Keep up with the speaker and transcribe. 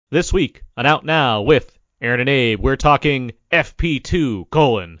This week on Out Now with Aaron and Abe, we're talking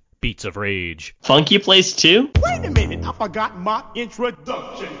FP2, Beats of Rage. Funky Place 2? Wait a minute, I forgot my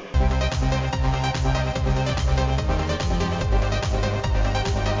introduction.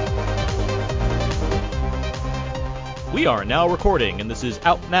 We are now recording, and this is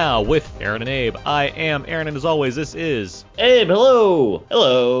Out Now with Aaron and Abe. I am Aaron, and as always, this is... Abe, hello!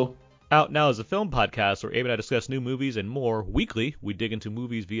 Hello! Out Now is a film podcast where Abe and I discuss new movies and more. Weekly, we dig into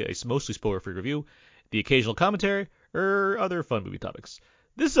movies via a mostly spoiler-free review, the occasional commentary, or other fun movie topics.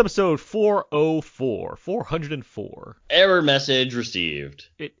 This is episode 404. Error message received.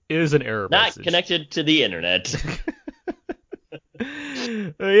 It is an error message. Not connected to the internet.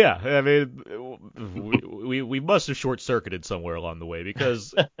 Yeah, I mean, we must have short-circuited somewhere along the way,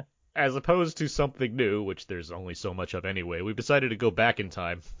 because as opposed to something new, which there's only so much of anyway, we've decided to go back in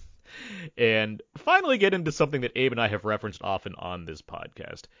time and finally get into something that Abe and I have referenced often on this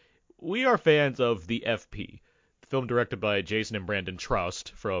podcast. We are fans of the FP, film directed by Jason and Brandon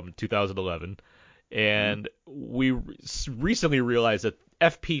Troust from 2011, and we recently realized that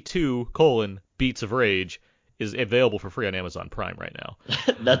FP2, Beats of Rage, is available for free on Amazon Prime right now.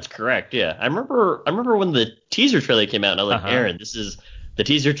 That's correct, yeah. I remember when the teaser trailer came out, and I was like, Aaron, this is the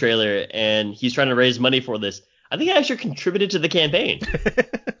teaser trailer, and he's trying to raise money for this. I think I actually contributed to the campaign.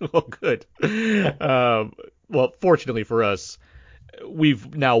 Well, good. Well, fortunately for us,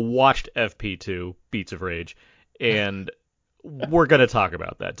 we've now watched FP2, Beats of Rage, and we're going to talk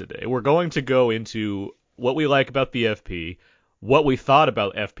about that today. We're going to go into what we like about the FP, what we thought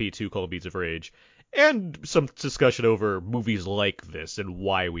about FP2, Beats of Rage, and some discussion over movies like this and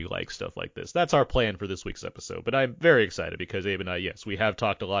why we like stuff like this. That's our plan for this week's episode. But I'm very excited because Abe and I, yes, we have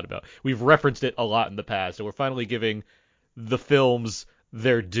talked a lot about, we've referenced it a lot in the past, and we're finally giving the films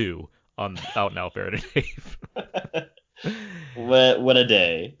their due on Out Now, Aaron and Abe. What a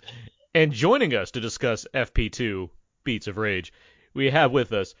day. And joining us to discuss FP2, Beats of Rage, we have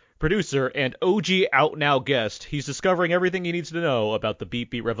with us producer and OG Out Now guest. He's discovering everything he needs to know about the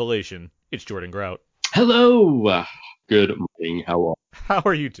Beat revelation. It's Jordan Grout. Hello. Good morning. How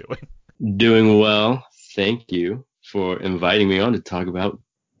are you doing? Doing well. Thank you for inviting me on to talk about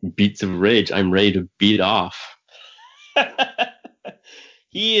Beats of Rage. I'm ready to beat off.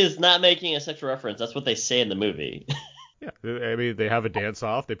 He is not making a sexual reference. That's what they say in the movie. Yeah, I mean, they have a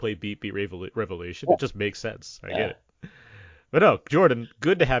dance-off. They play Beat Revelation. It just makes sense. I get it. But no, Jordan,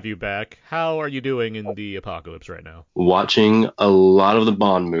 good to have you back. How are you doing in the apocalypse right now? Watching a lot of the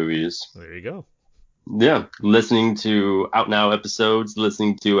Bond movies. There you go. Yeah, listening to Out Now episodes,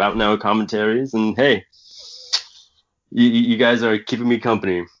 listening to Out Now commentaries, and hey, you guys are keeping me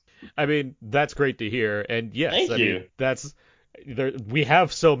company. I mean, that's great to hear, and yes, Thank you. mean, that's... we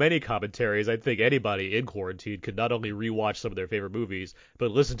have so many commentaries. I think anybody in quarantine could not only rewatch some of their favorite movies,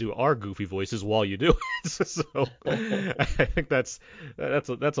 but listen to our goofy voices while you do it. So I think that's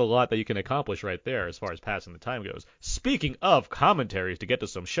a lot that you can accomplish right there as far as passing the time goes. Speaking of commentaries, to get to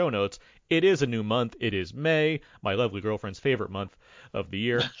some show notes, it is a new month. It is May, my lovely girlfriend's favorite month of the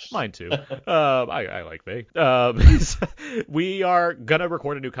year. Mine too. I like May. We are gonna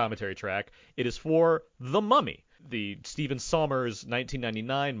record a new commentary track. It is for The Mummy, the Stephen Sommers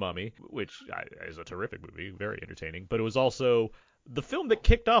 1999 Mummy, which is a terrific movie, very entertaining, but it was also the film that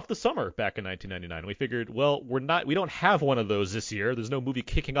kicked off the summer back in 1999. We figured, well, we don't have one of those this year. There's no movie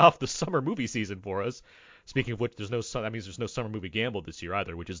kicking off the summer movie season for us. Speaking of which, that means there's no summer movie gamble this year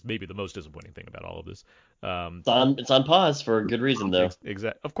either, which is maybe the most disappointing thing about all of this. It's on pause for a good reason, though.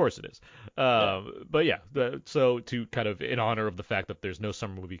 Of course it is. But yeah, so to kind of in honor of the fact that there's no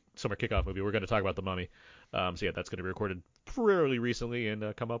summer kickoff movie, we're going to talk about The Mummy. So yeah, that's going to be recorded fairly recently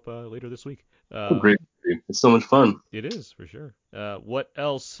and come up later this week. Great. It's so much fun. It is, for sure. What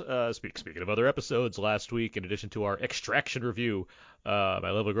else? Speaking of other episodes, last week, in addition to our Extraction review, my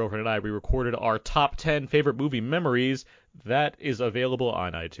lovely girlfriend and I, we recorded our top 10 favorite movie memories. That is available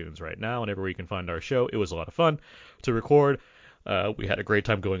on iTunes right now, and everywhere you can find our show. It was a lot of fun to record. We had a great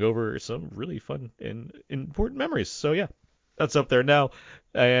time going over some really fun and important memories. So yeah, that's up there now,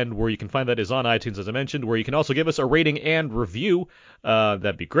 and where you can find that is on iTunes, as I mentioned, where you can also give us a rating and review.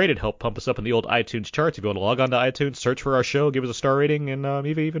 That'd be great. It'd help pump us up in the old iTunes charts. If you want to log on to iTunes, search for our show, give us a star rating, and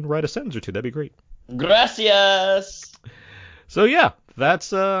maybe even write a sentence or two. That'd be great. Gracias! So yeah,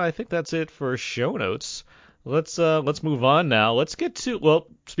 that's I think that's it for show notes. Let's move on now. Let's get to, well,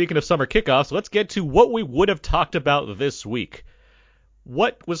 speaking of summer kickoffs, let's get to what we would have talked about this week.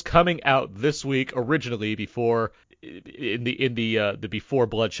 What was coming out this week originally before in the before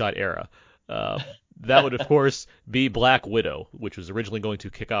Bloodshot era? That would, of course, be Black Widow, which was originally going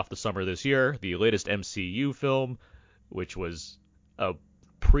to kick off the summer this year. The latest MCU film, which was a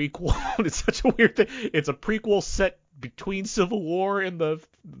prequel. It's such a weird thing. It's a prequel set between Civil War and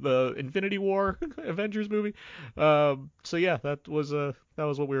the Infinity War Avengers movie. So yeah, that was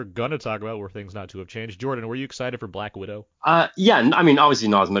what we were gonna talk about. Were things not to have changed? Jordan, were you excited for Black Widow? Yeah, I mean, obviously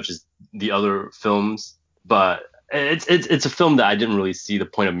not as much as the other films, but it's a film that I didn't really see the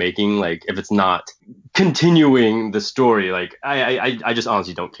point of making. Like, if it's not continuing the story, like I just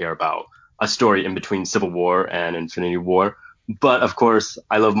honestly don't care about a story in between Civil War and Infinity War. But of course,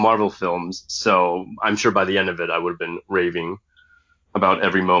 I love Marvel films, so I'm sure by the end of it, I would have been raving about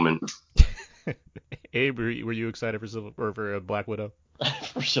every moment. Abe, were you excited for Black Widow?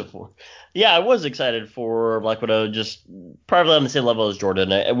 For Civil War. Yeah, I was excited for Black Widow, just probably on the same level as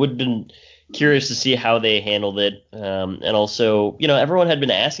Jordan. I would have been curious to see how they handled it. And also, everyone had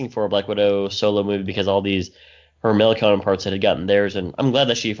been asking for a Black Widow solo movie because all these her male counterparts had gotten theirs, and I'm glad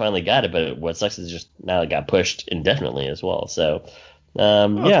that she finally got it. But what sucks is just now it got pushed indefinitely as well. So,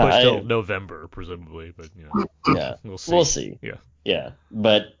 Well, it's yeah, pushed till November, presumably, but yeah, we'll see. we'll see. Yeah. Yeah,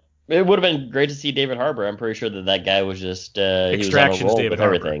 but it would have been great to see David Harbour. I'm pretty sure that guy was just he was on a Extractions roll David with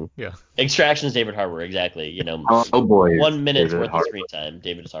Harbour. everything. Yeah. Extractions David Harbour, exactly. Oh boy, 1 minute's David worth of Harbour. screen time,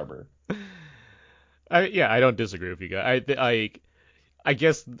 David Harbour. I don't disagree with you guys. I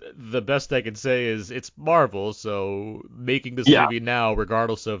guess the best I can say is it's Marvel, so making this Yeah, movie now,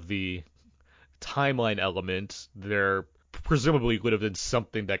 regardless of the timeline element, there presumably would have been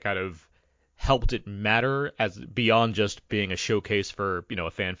something that kind of helped it matter as beyond just being a showcase for a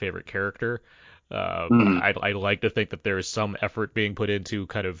fan favorite character. mm, I like to think that there is some effort being put into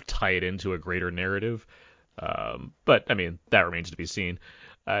kind of tie it into a greater narrative. But I mean that remains to be seen.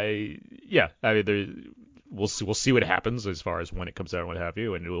 I mean we'll see what happens as far as when it comes out and what have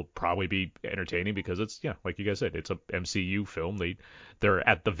you, and it will probably be entertaining because it's like you guys said, it's a MCU film. They're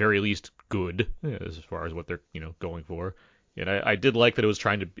at the very least good as far as what they're going for. And I did like that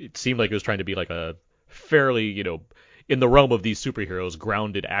it seemed like it was trying to be like a fairly in the realm of these superheroes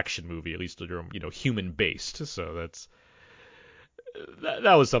grounded action movie, at least human based. So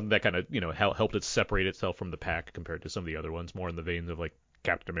that was something that kind of helped it separate itself from the pack compared to some of the other ones, more in the veins of like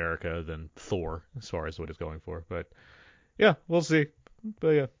Captain America than Thor as far as what it's going for. But yeah, we'll see. But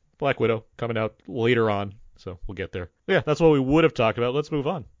yeah, Black Widow coming out later on, so we'll get there. Yeah, that's what we would have talked about. Let's move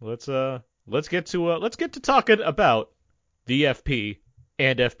on. Let's get to talking about the FP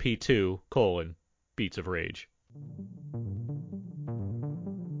and FP2 Beats of Rage.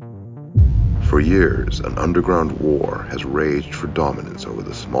 For years, an underground war has raged for dominance over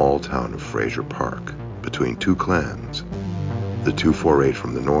the small town of Fraser Park between two clans, the 248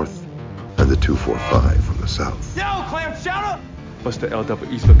 from the north and the 245 from the south. Yo, clam chowder! Buster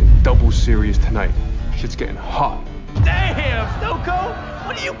LWE's looking double serious tonight. Shit's getting hot. Damn, Snowco!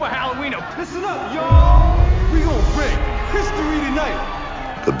 What are you for Halloween? Listen up, y'all! We gon' break history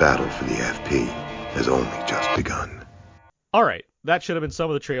tonight! The battle for the FP has only just begun. All right, that should have been some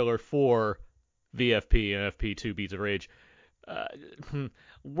of the trailer for the FP and FP2 Beats of Rage.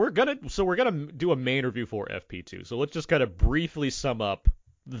 We're gonna do a main review for FP2. So let's just kind of briefly sum up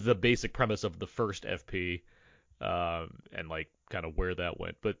the basic premise of the first FP, and like kind of where that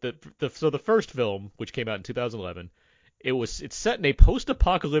went. But the first film, which came out in 2011, it's set in a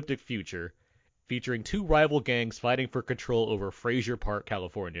post-apocalyptic future featuring two rival gangs fighting for control over Fraser Park,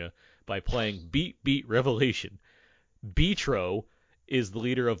 California, by playing Beat Beat Revelation. Beatro is the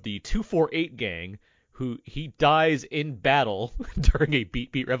leader of the 248 gang, who he dies in battle during a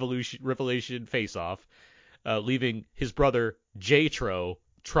Beat Beat Revelation face-off, leaving his brother Jatro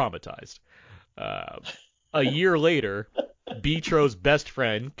traumatized. A year later, Beatro's best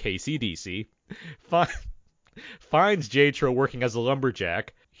friend, KCDC, finds Jatro working as a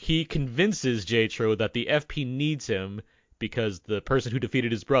lumberjack. He convinces Jatro that the FP needs him because the person who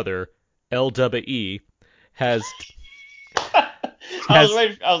defeated his brother, LWE, has I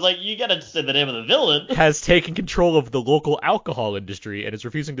was like, you gotta say the name of the villain. has taken control of the local alcohol industry and is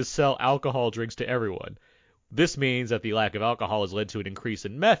refusing to sell alcohol drinks to everyone. This means that the lack of alcohol has led to an increase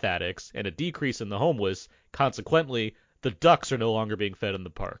in meth addicts and a decrease in the homeless. Consequently, the ducks are no longer being fed in the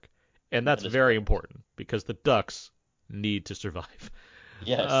park. And that's very important because the ducks need to survive.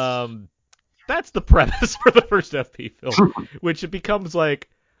 Yes. That's the premise for the first FP film, which it becomes like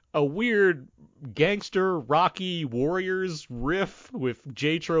a weird gangster Rocky Warriors riff with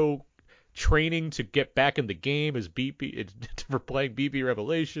Jatro training to get back in the game as for playing BB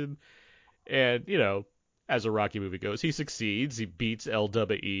Revelation. And, as a Rocky movie goes, he succeeds, he beats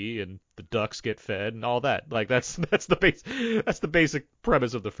LWE, and the ducks get fed and all that. Like that's the basic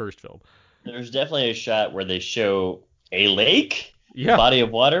premise of the first film. There's definitely a shot where they show a lake Yeah. body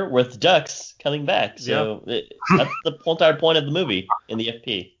of water with ducks coming back. So that's the whole entire point of the movie in the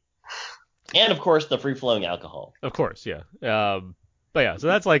FP. And of course, the free-flowing alcohol. Of course, yeah. But yeah, so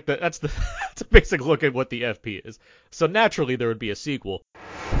that's like that's that's a basic look at what the FP is. So naturally, there would be a sequel.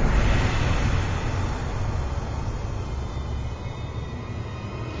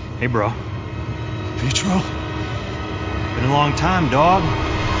 Hey, bro. Pietro? Been a long time, dog.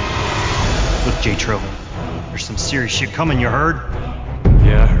 Look, J-Tro, there's some serious shit coming, you heard?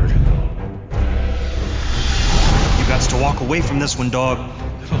 Yeah, I heard. You got to walk away from this one, dog.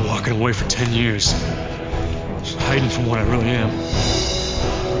 I've been walking away for 10 years. Just hiding from what I really am.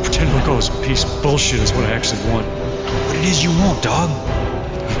 Pretending like all this peace bullshit is what I actually want. What it is you want, dog?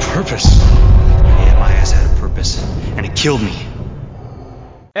 A purpose. Yeah, my ass had a purpose, and it killed me.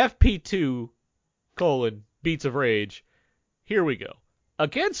 FP2, Beats of Rage. Here we go.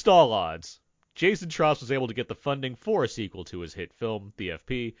 Against all odds, Jason Schross was able to get the funding for a sequel to his hit film, The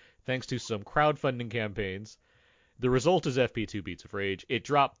FP, thanks to some crowdfunding campaigns. The result is FP2 Beats of Rage. It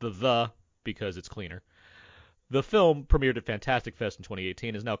dropped the because it's cleaner. The film premiered at Fantastic Fest in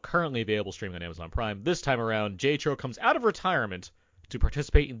 2018 is now currently available streaming on Amazon Prime. This time around, J-Tro comes out of retirement to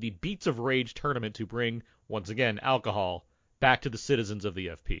participate in the Beats of Rage tournament to bring, once again, alcohol back to the citizens of the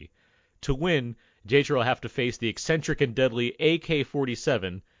FP. To win, J-Tro will have to face the eccentric and deadly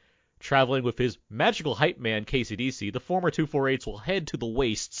AK-47. Traveling with his magical hype man, KCDC, the former 248s will head to the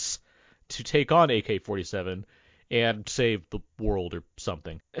wastes to take on AK-47 and save the world or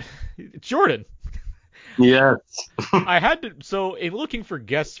something. Jordan! Yes. I had to. So, in looking for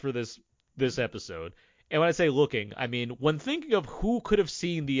guests for this episode, and when I say looking, I mean when thinking of who could have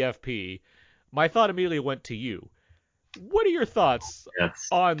seen the FP, my thought immediately went to you. What are your thoughts Yes.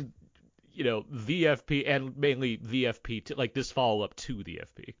 on, the FP and mainly the FP, like this follow up to the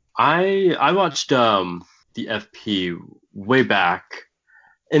FP? I watched the FP way back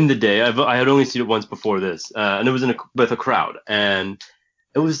in the day. I had only seen it once before this, and it was with a crowd, and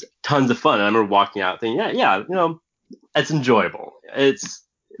it was tons of fun. And I remember walking out thinking, yeah, it's enjoyable. It's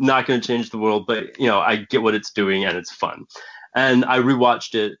not going to change the world, but I get what it's doing and it's fun. And I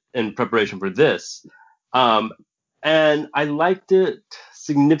rewatched it in preparation for this, and I liked it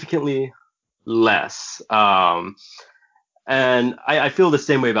significantly less. And I feel the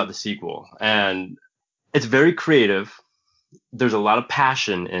same way about the sequel. And it's very creative. There's a lot of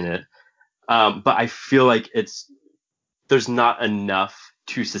passion in it, but I feel like there's not enough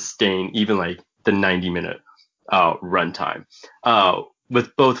to sustain even like the 90-minute runtime.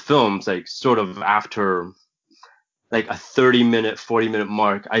 With both films, like sort of after like a 30-minute, 40-minute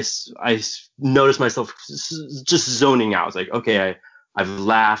mark, I noticed myself just zoning out. It's like, okay, I've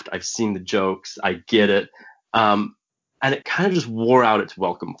laughed, I've seen the jokes, I get it. And it kind of just wore out its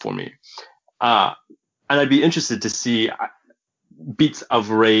welcome for me. And I'd be interested to see Beats of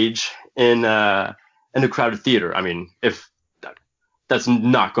Rage in a crowded theater. I mean, if that's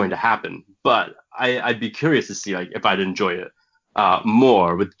not going to happen, but I'd be curious to see like if I'd enjoy it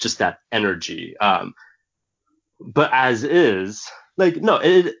more with just that energy. But as is, like, no,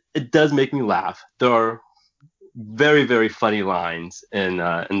 it does make me laugh. There are very, very funny lines in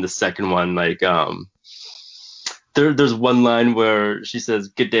the second one. Like there's one line where she says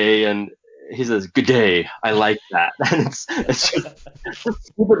 "good day" and he says "good day." I like that, and it's just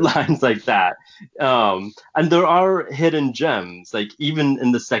stupid lines like that. And there are hidden gems, like even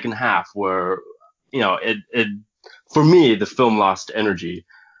in the second half, where it for me the film lost energy.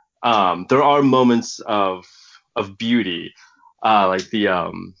 There are moments of beauty, like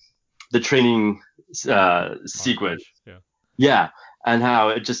the training sequence. Yeah. Yeah, and how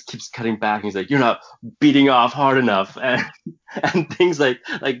it just keeps cutting back. And he's like, "You're not beating off hard enough," and things like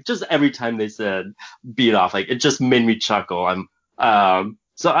just every time they said "beat off," like it just made me chuckle. I'm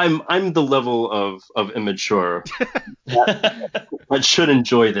the level of immature that should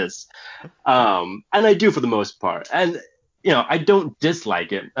enjoy this, and I do for the most part. And I don't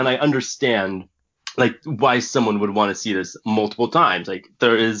dislike it, and I understand like why someone would want to see this multiple times. Like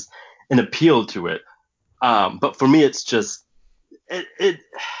there is an appeal to it, but for me, it's just it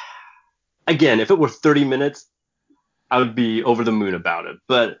again, if it were 30 minutes, I would be over the moon about it.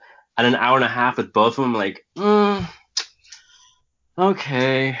 But at an hour and a half with both of them, like,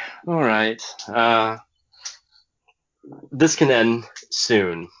 okay, all right, this can end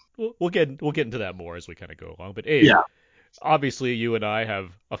soon. We'll get into that more as we kind of go along. But Abe, Yeah. obviously you and I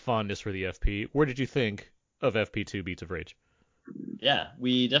have a fondness for the FP. Where did you think of FP2 Beats of Rage? Yeah,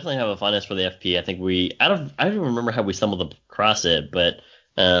 we definitely have a fondness for the FP. I think I don't remember how we stumbled across it, but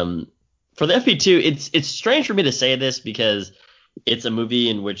for the FP2, it's strange for me to say this because it's a movie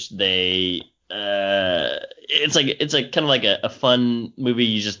in which they it's like kind of like a fun movie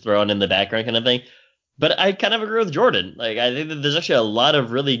you just throw on in the background kind of thing. But I kind of agree with Jordan. Like, I think that there's actually a lot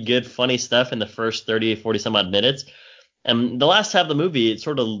of really good, funny stuff in the first 30, 40 some odd minutes. And the last half of the movie, it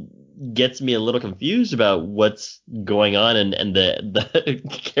sort of gets me a little confused about what's going on and the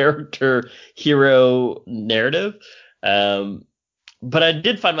character hero narrative. But I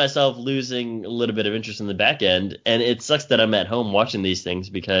did find myself losing a little bit of interest in the back end. And it sucks that I'm at home watching these things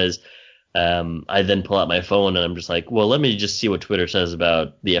because I then pull out my phone and I'm just like, well, let me just see what Twitter says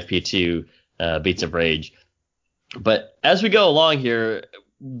about the FP2 Beats of Rage. But as we go along here,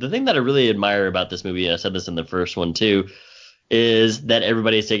 the thing that I really admire about this movie, and I said this in the first one too, is that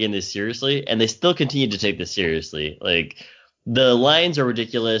everybody is taking this seriously, and they still continue to take this seriously. Like, the lines are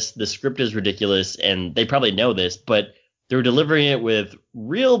ridiculous, the script is ridiculous, and they probably know this, but they're delivering it with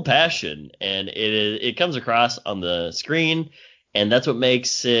real passion, and it comes across on the screen, and that's what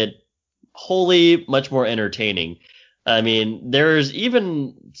makes it wholly much more entertaining. I mean, there's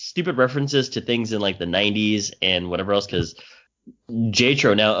even stupid references to things in like the 90s and whatever else, because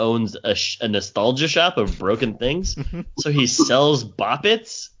Jatro now owns a nostalgia shop of broken things. So he sells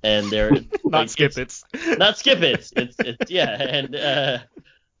Boppets, and they're Not Skip-Its. Not Skip-Its. It's yeah, and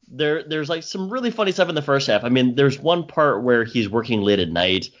there's like some really funny stuff in the first half. I mean, there's one part where he's working late at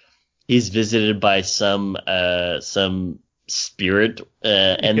night. He's visited by some spirit,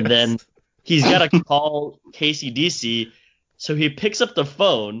 and Yes. then he's got to call KCDC. So he picks up the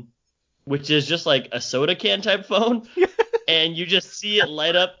phone, which is just like a soda can type phone. And you just see it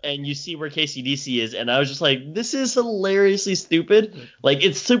light up, and you see where KCDC is, and I was just like, "This is hilariously stupid." Like,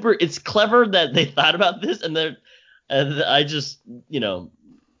 it's clever that they thought about this, and I just,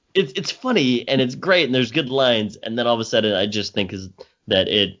 it's funny and it's great, and there's good lines, and then all of a sudden, I just think that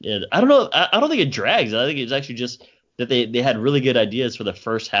I don't know, I don't think it drags. I think it's actually just that they had really good ideas for the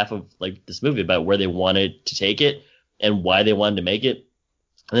first half of like this movie about where they wanted to take it and why they wanted to make it.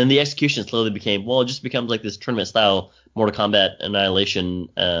 And then the execution slowly became, well, it just becomes like this tournament style Mortal Kombat Annihilation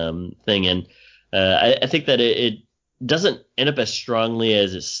thing. And I think that it doesn't end up as strongly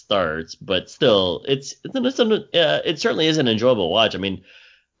as it starts, but still, it certainly is an enjoyable watch. I mean,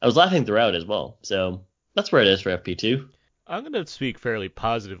 I was laughing throughout as well. So that's where it is for FP2. I'm gonna speak fairly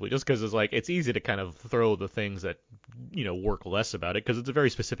positively, just because it's easy to kind of throw the things that work less about it, because it's a very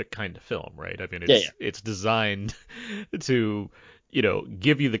specific kind of film, right? I mean, it's designed to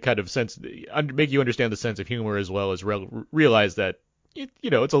give you the kind of sense, make you understand the sense of humor, as well as realize that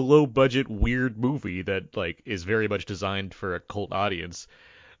it's a low budget weird movie that like is very much designed for a cult audience,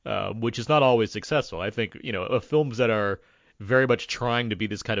 which is not always successful. I think films that are very much trying to be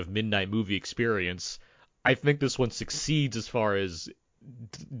this kind of midnight movie experience, I think this one succeeds as far as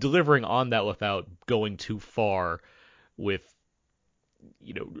delivering on that without going too far with,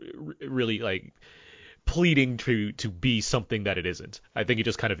 really like pleading to be something that it isn't. I think it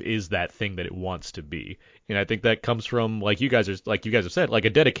just kind of is that thing that it wants to be, and I think that comes from, like you guys have said, like a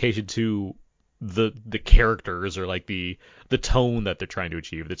dedication to the characters, or like the tone that they're trying to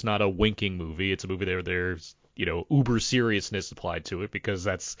achieve. It's not a winking movie. It's a movie there's uber seriousness applied to it, because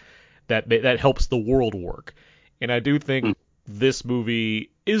that helps the world work. And I do think this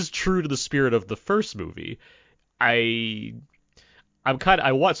movie is true to the spirit of the first movie. I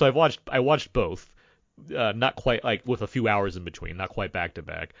watched both, not quite, like with a few hours in between, not quite back to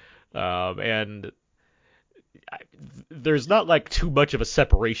back, and there's not like too much of a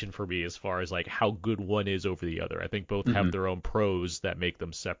separation for me as far as like how good one is over the other. I think both have their own pros that make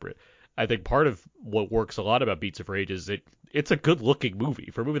them separate. I think part of what works a lot about Beats of Rage is it's a good looking movie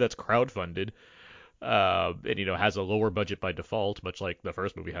for a movie that's crowdfunded, and has a lower budget by default, much like the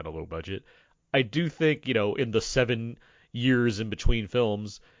first movie had a low budget. I do think in the 7 years in between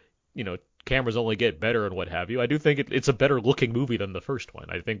films, cameras only get better and what have you. I do think it's a better looking movie than the first one.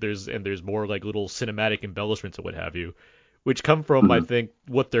 I think there's more like little cinematic embellishments and what have you, which come from I think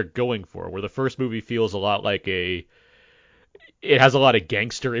what they're going for. Where the first movie feels a lot like it has a lot of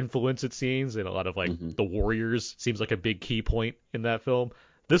gangster influence, it seems, and a lot of like the Warriors seems like a big key point in that film.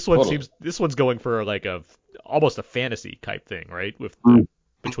 This one this one's going for like almost a fantasy type thing, right? With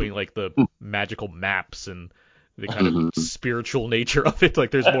between like the magical maps and the kind of spiritual nature of it. Like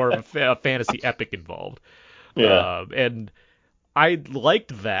there's more of a fantasy epic involved. Yeah. And I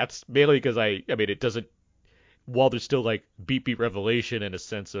liked that mainly because I mean, it doesn't, while there's still like beat revelation in a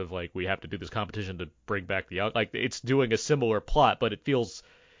sense of like we have to do this competition to bring back the out, like it's doing a similar plot, but it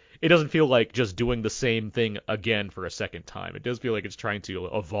doesn't feel like just doing the same thing again for a second time. It does feel like it's trying to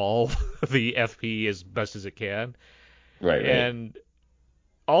evolve the FP as best as it can. Right. And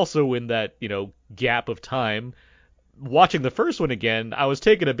also in that gap of time, watching the first one again, I was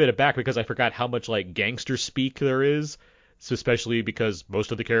taken a bit aback because I forgot how much like gangster speak there is, so especially because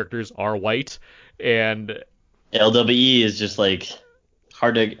most of the characters are white, and LWE is just like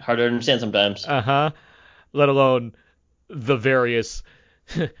hard to understand sometimes. let alone the various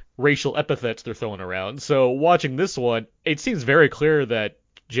racial epithets they're throwing around. So watching this one, it seems very clear that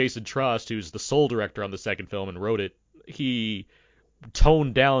Jason Trost, who's the sole director on the second film and wrote it, he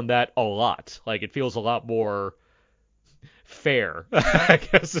toned down that a lot. Like it feels a lot more fair, I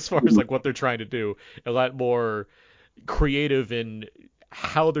guess, as far as like what they're trying to do. A lot more creative in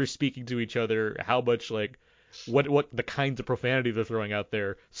how they're speaking to each other, how much like what the kinds of profanity they're throwing out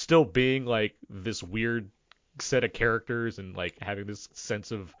there, still being like this weird set of characters and like having this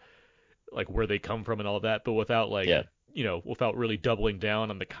sense of like where they come from and all that, but without like Yeah. without really doubling down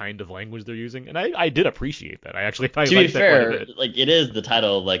on the kind of language they're using. And I did appreciate that. I To be liked that quite a fair, bit. like it is the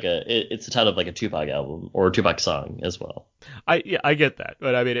title of like it's the title of like a Tupac album or a Tupac song as well. I get that,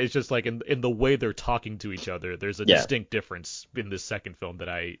 but I mean it's just like in the way they're talking to each other, there's a Yeah. distinct difference in this second film that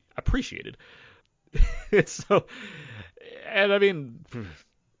I appreciated. So, and I mean,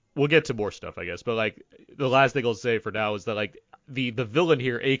 we'll get to more stuff, I guess. But like the last thing I'll say for now is that like the villain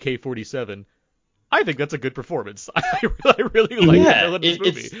here, AK-47, I think that's a good performance. I really like the villain in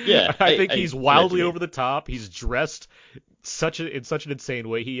this movie. I think he's wildly over the top. He's dressed in such an insane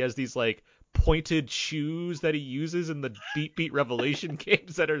way. He has these like pointed shoes that he uses in the Beat Beat Revelation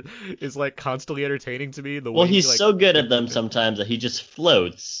games that is like constantly entertaining to me. The Well, way he's he, like, so good at them sometimes that he just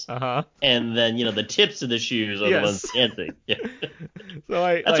floats, uh-huh. and then the tips of the shoes are the ones Yes. dancing. Yeah.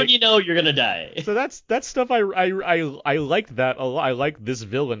 So That's when you know you're gonna die. So that's stuff I liked that a lot. I like this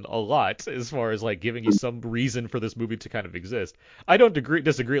villain a lot as far as like giving you some reason for this movie to kind of exist. I don't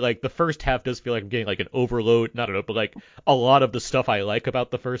disagree. Like the first half does feel like I'm getting like an overload, not an overload, but like a lot of the stuff I like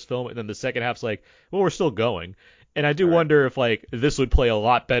about the first film, and then the second half's like, well, we're still going. And I do wonder if like this would play a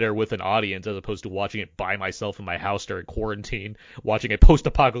lot better with an audience as opposed to watching it by myself in my house during quarantine, watching a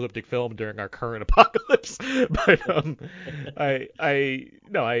post-apocalyptic film during our current apocalypse. But I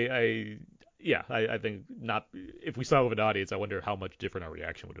think not. If we saw it with an audience, I wonder how much different our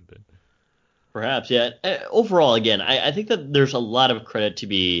reaction would have been. Perhaps, yeah. Overall, again, I think that there's a lot of credit to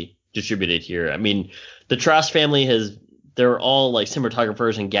be distributed here. I mean, the Trost family they're all like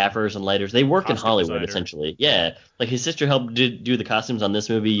cinematographers and gaffers and lighters. They work in Costume Hollywood, designer. essentially. Yeah. Like his sister helped do the costumes on this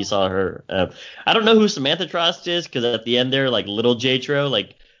movie. You saw her. I don't know who Samantha Trost is because at the end there, like little Jatro,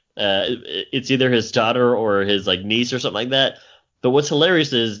 like it's either his daughter or his like niece or something like that. But what's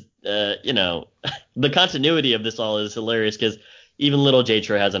hilarious is, the continuity of this all is hilarious because even little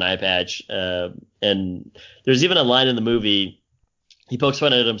Jatro has an eye patch. And there's even a line in the movie. He pokes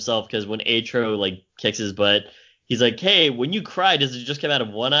fun at himself because when Atro like kicks his butt, he's like, "Hey, when you cry, does it just come out of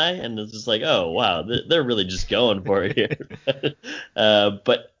one eye?" And it's just like, "Oh wow, they're really just going for it here."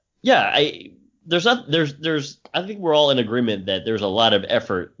 But yeah, I think we're all in agreement that there's a lot of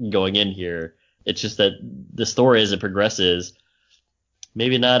effort going in here. It's just that the story as it progresses,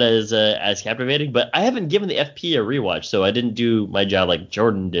 maybe not as captivating. But I haven't given the FP a rewatch, so I didn't do my job like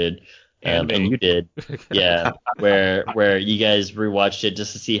Jordan did, And me. and you did. Yeah, where you guys rewatched it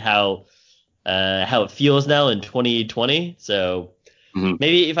just to see how it feels now in 2020. So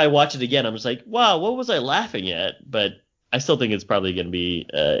maybe if I watch it again, I'm just like, wow, what was I laughing at? But I still think it's probably going to be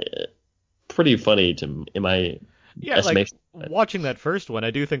pretty funny in my estimation. Like watching that first one, I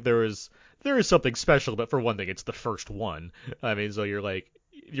do think there is something special, but for one thing, it's the first one. I mean, so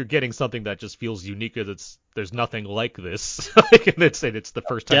you're getting something that just feels unique because there's nothing like this. and it's the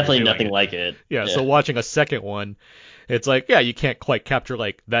first time. Definitely you're doing nothing it. like it. Yeah, so watching a second one, it's like, yeah, you can't quite capture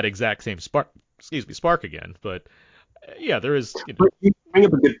like that exact same spark again, but yeah, there is. But you bring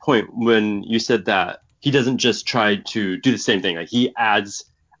up a good point when you said that he doesn't just try to do the same thing. Like he adds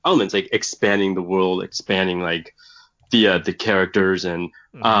elements like expanding the world, expanding like the characters, and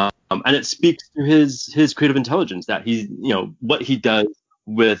it speaks to his creative intelligence that he's what he does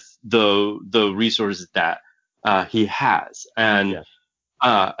with the resources that he has. And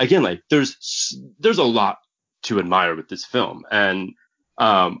again, like there's a lot to admire with this film, and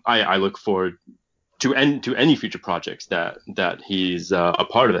I look forward to any future projects that he's a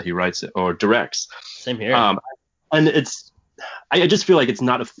part of, that he writes or directs. Same here. And I just feel like it's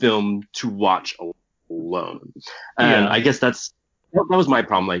not a film to watch alone. And I guess that was my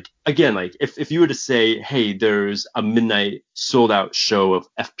problem. Like again, like if you were to say, hey, there's a midnight sold out show of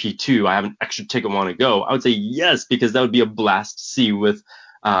FP2, I have an extra ticket, want to go, I would say yes, because that would be a blast to see with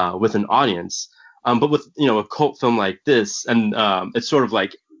an audience. But with a cult film like this, and it's sort of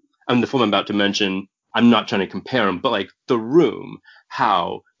like, the film I'm about to mention, I'm not trying to compare them, but like The Room,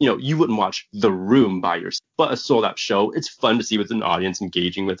 how, you wouldn't watch The Room by yourself, but a sold out show. It's fun to see with an audience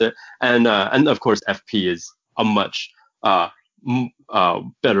engaging with it. And of course, FP is a much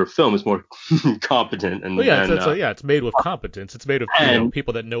better film. It's more competent Well, yeah, it's made with competence. It's made of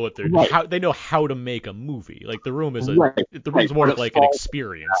people that know what right. they know how to make a movie. Like The Room is right, The Room's more but of like an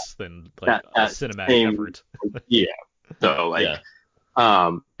experience than like a cinematic effort. Yeah. So like, yeah.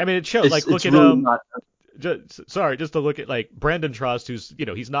 I mean, it shows. Like, look it's at really not. just to look at like Brandon Trost, who's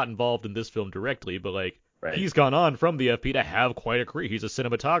he's not involved in this film directly, but like Right. he's gone on from the FP to have quite a career. He's a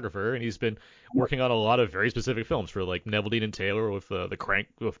cinematographer, and he's been working on a lot of very specific films for like Neveldine and Taylor with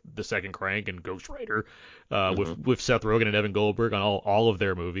the second Crank, and Ghost Rider, with Seth Rogen and Evan Goldberg on all of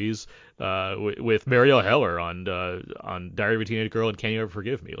their movies, with Marielle Heller on Diary of a Teenage Girl and Can You Ever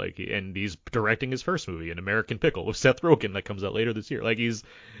Forgive Me, and he's directing his first movie, An American Pickle, with Seth Rogen, that comes out later this year. Like he's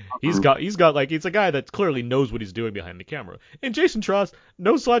got like, he's a guy that clearly knows what he's doing behind the camera. And Jason Trost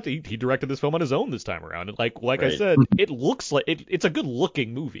knows a lot. He directed this film on his own this time around. And like Right. I said, it looks like it's a good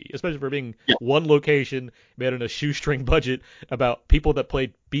looking movie, especially for being one location made on a shoestring budget about people that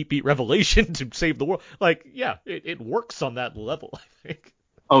played Beat Revelation to save the world. Like, yeah, it works on that level, I think.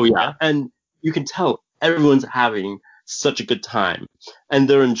 Oh yeah, and you can tell everyone's having such a good time, and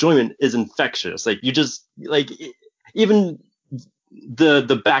their enjoyment is infectious. Like you just even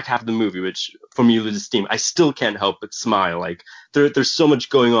the back half of the movie, which for me loses steam, I still can't help but smile. Like there's so much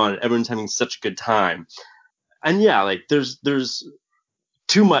going on, and everyone's having such a good time, and yeah, like there's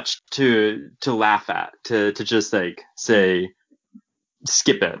too much to laugh at to just like say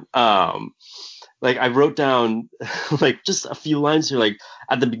skip it. Like I wrote down like just a few lines here, like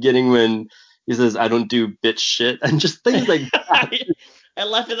at the beginning when he says, "I don't do bitch shit," and just things like that. I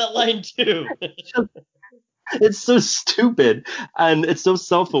laughed at that line too. It's so stupid, and it's so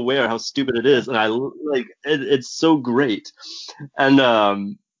self-aware how stupid it is, and I like it's so great.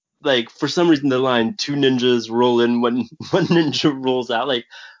 And like for some reason the line "two ninjas roll in when one ninja rolls out," like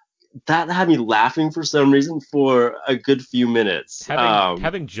that had me laughing for some reason for a good few minutes.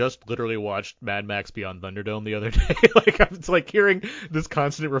 Having just literally watched Mad Max Beyond Thunderdome the other day, like it's like hearing this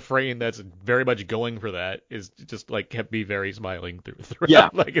constant refrain that's very much going for that is just like kept me very smiling throughout. Yeah.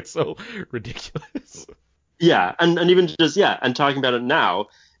 Like it's so ridiculous. Yeah, and even just and talking about it now,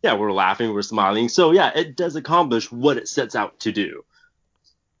 we're laughing, we're smiling. So yeah, it does accomplish what it sets out to do.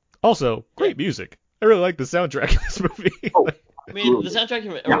 Also, great music. I really like the soundtrack of this movie. Oh, I mean, the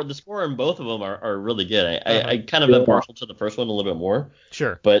soundtrack or the score in both of them are really good. I kind of am partial to the first one a little bit more.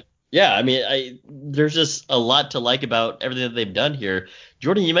 Sure. But yeah, I mean, there's just a lot to like about everything that they've done here.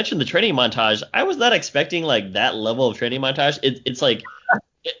 Jordan, you mentioned the training montage. I was not expecting like that level of training montage. It's like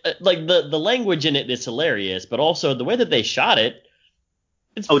the language in it is hilarious, but also the way that they shot it,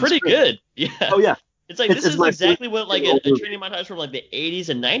 it's pretty good. Yeah. Oh yeah. It's like this is exactly what like a training montage from like the 80s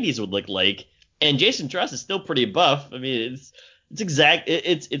and 90s would look like. And Jason Truss is still pretty buff. I mean,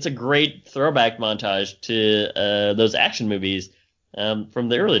 it's a great throwback montage to those action movies from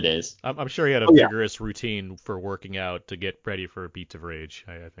the early days. I'm sure he had a vigorous routine for working out to get ready for Beats of Rage.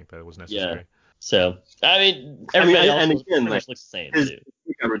 I think that was necessary. Yeah. So I mean, everybody else and again, looks the same his too.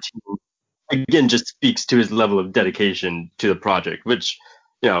 routine again just speaks to his level of dedication to the project, which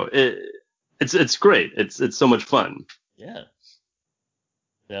it's great. It's so much fun. Yeah.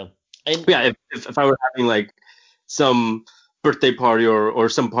 Yeah. And yeah, if I were having like some birthday party or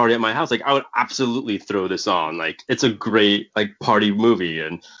some party at my house, like I would absolutely throw this on. Like it's a great like party movie,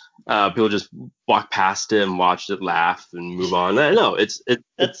 and people just walk past it and watch it, laugh, and move on. I know it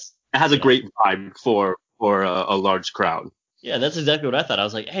has a great vibe for a large crowd. Yeah, that's exactly what I thought. I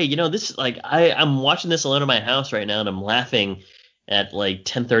was like, hey, this like I'm watching this alone in my house right now, and I'm laughing at like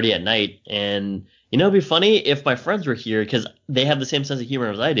 10:30 at night, and it'd be funny if my friends were here because they have the same sense of humor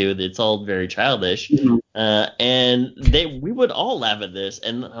as I do. It's all very childish, and we would all laugh at this.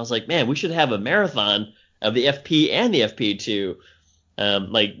 And I was like, man, we should have a marathon of the FP and the FP2.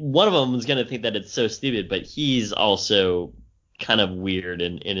 Like one of them is gonna think that it's so stupid, but he's also kind of weird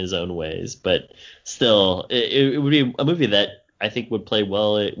in his own ways. But still, it would be a movie that I think would play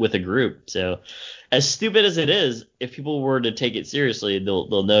well with a group. So as stupid as it is, if people were to take it seriously,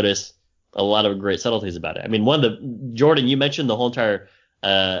 they'll notice a lot of great subtleties about it. I mean, Jordan, you mentioned the whole entire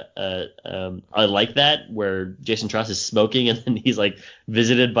I like that where Jason Truss is smoking and then he's like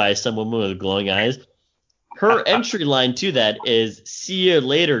visited by some woman with glowing eyes. Her entry line to that is "See you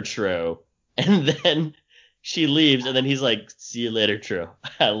later, Tro," and then she leaves, and then he's like, "See you later, Tro."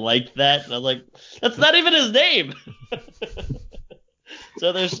 I like that, and I was like, that's not even his name.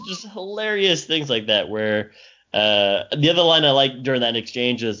 So there's just hilarious things like that where the other line I like during that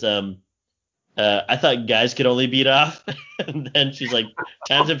exchange is I thought guys could only beat off. And then she's like,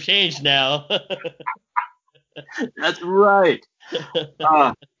 times have changed now. That's right.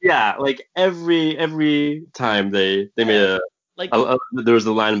 Yeah, like every time they made Like, there was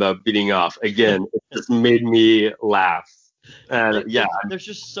a line about beating off. Again, it just made me laugh. And yeah, there's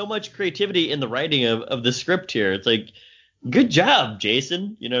just so much creativity in the writing of the script here. It's like, good job,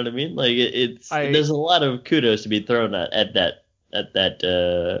 Jason. You know what I mean? Like, there's a lot of kudos to be thrown at that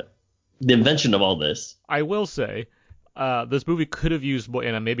the invention of all this. I will say, this movie could have used more,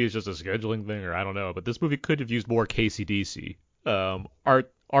 and maybe it's just a scheduling thing, or I don't know, but this movie could have used more KCDC.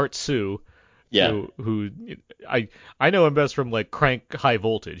 Art Sue, Yeah. who I know him best from like Crank High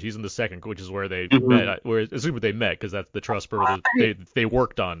Voltage. He's in the second, which is where they Mhm. met. Where assume they met because that's the Trust brothers. They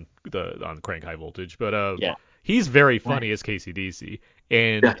worked on Crank High Voltage, but Yeah. he's very funny as KCDC,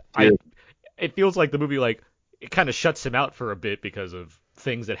 and Yeah, he is. it feels like the movie like it kind of shuts him out for a bit because of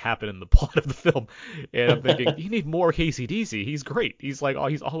things that happen in the plot of the film. And I'm thinking, you need more KCDC. He's great. He's like, oh,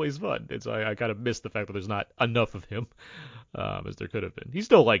 he's always fun. And so I kind of miss the fact that there's not enough of him as there could have been. He's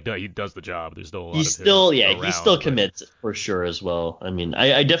still like, no, he does the job. There's still a lot He's of him still, around, he still but- commits for sure as well. I mean,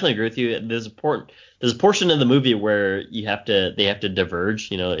 I definitely agree with you. There's a portion of the movie where they have to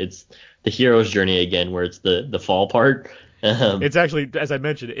diverge. You know, it's the hero's journey again, where it's the fall part. It's actually, as I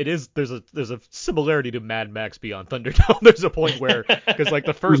mentioned, it is there's a similarity to Mad Max Beyond Thunderdome. There's a point where, because like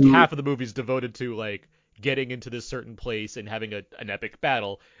the first half of the movie is devoted to like getting into this certain place and having an epic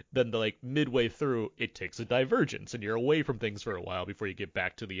battle, then like midway through it takes a divergence and you're away from things for a while before you get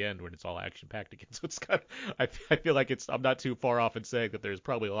back to the end when it's all action packed again. So it's kind of, I feel like I'm not too far off in saying that there's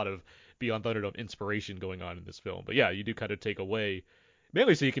probably a lot of Beyond Thunderdome inspiration going on in this film. But yeah, you do kind of take away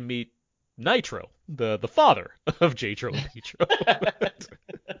mainly so you can meet Nitro, the father of J-Tro and Petro.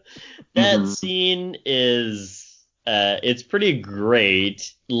 That Mhm. scene is it's pretty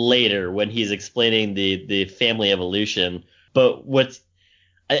great later when he's explaining the family evolution. But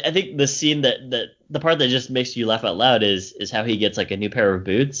I think the scene that the part that just makes you laugh out loud is how he gets like a new pair of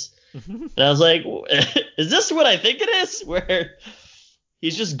boots. And I was like, is this what I think it is? Where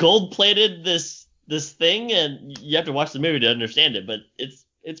he's just gold plated this thing, and you have to watch the movie to understand it. But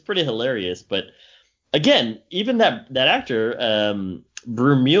it's pretty hilarious. But again, even that actor,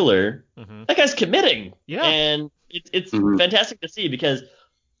 Broom Mueller, Mhm. that guy's committing. Yeah. And it's Mhm. fantastic to see because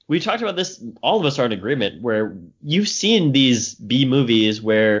we talked about this. All of us are in agreement where you've seen these B movies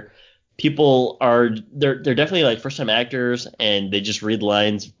where people they're definitely like first time actors and they just read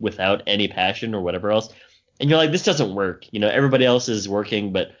lines without any passion or whatever else. And you're like, this doesn't work. You know, everybody else is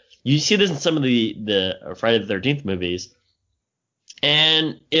working, but you see this in some of the Friday the 13th movies.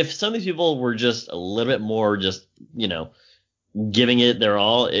 And if some of these people were just a little bit more just, you know, giving it their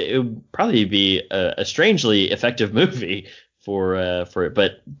all, it would probably be a strangely effective movie for it.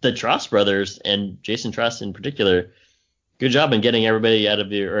 But the Tross brothers and Jason Tross in particular, good job in getting everybody out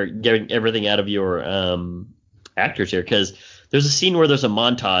of your, or getting everything out of your actors here. Because there's a scene where there's a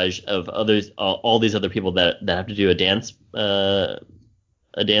montage of all these other people that have to do a dance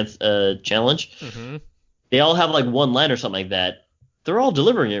challenge. Mm-hmm. They all have like one line or something like that. They're all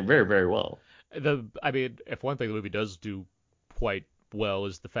delivering it very, very well. I mean, if one thing the movie does do quite well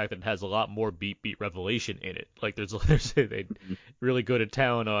is the fact that it has a lot more beat revelation in it. Like there's they really good at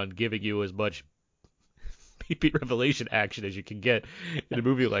town on giving you as much beat revelation action as you can get in a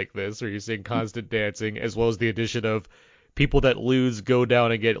movie like this, where you're seeing constant dancing as well as the addition of people that lose go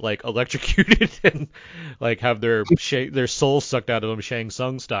down and get like electrocuted and like have their soul sucked out of them Shang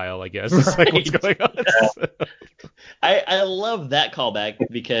Tsung style, I guess. It's like what's going on. I love that callback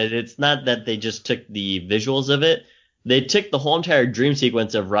because it's not that they just took the visuals of it. They took the whole entire dream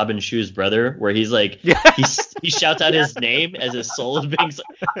sequence of Robin Shu's brother, where he's like, he shouts out his name as his soul is being,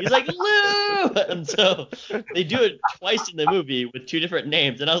 he's like, Lou! And so they do it twice in the movie with two different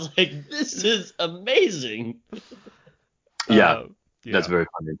names. And I was like, this is amazing. Yeah, Yeah. that's very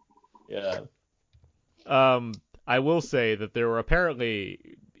funny. Yeah. I will say that there were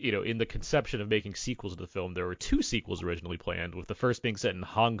apparently, in the conception of making sequels to the film, there were 2 sequels originally planned, with the first being set in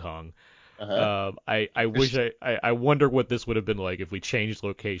Hong Kong. Uh-huh. I wonder what this would have been like if we changed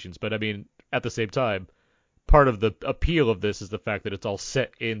locations, but I mean, at the same time, part of the appeal of this is the fact that it's all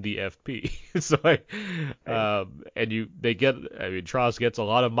set in the FP. So Tross gets a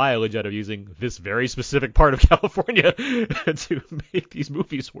lot of mileage out of using this very specific part of California to make these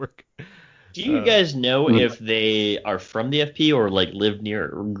movies work. Do you guys know if they are from the FP or like lived near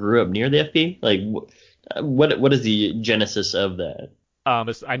or grew up near the FP? Like, what is the genesis of that?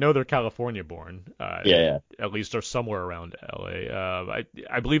 I know they're California born. Yeah. At least or somewhere around LA.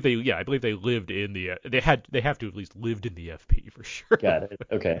 I believe they lived in the they have to at least lived in the FP for sure. Got it.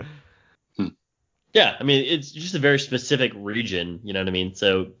 Okay. Yeah, I mean, it's just a very specific region, you know what I mean?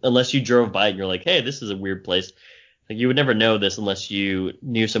 So unless you drove by and you're like, hey, this is a weird place, like you would never know this unless you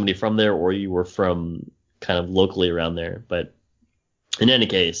knew somebody from there or you were from kind of locally around there. But in any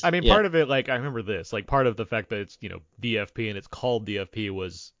case, I mean, yeah, part of it, like, I remember this, like, part of the fact that it's, DFP and it's called DFP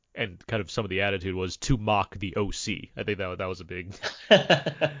was, and kind of some of the attitude was to mock the OC. I think that was a big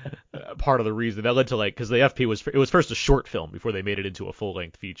part of the reason that led to, like, because the FP was first a short film before they made it into a full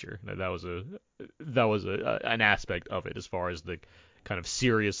length feature. And that was an aspect of it as far as the kind of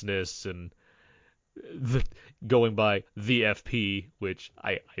seriousness and the, going by the FP, which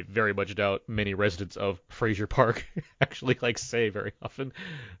I very much doubt many residents of Fraser Park actually like say very often.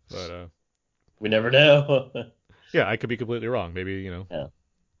 But we never know. yeah, I could be completely wrong. Maybe Yeah.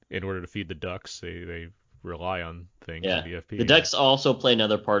 in order to feed the ducks, they rely on things in Yeah. the The FP. ducks also play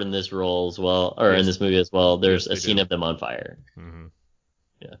another part in this role as well, or in Yes, this movie as well. There's yes, a they scene do. of them on fire. Hmm.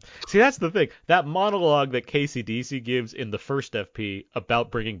 Yeah. See, that's the thing. That monologue that KCDC gives in the first FP about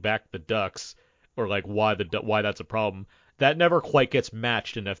bringing back the ducks, or like why that's a problem, that never quite gets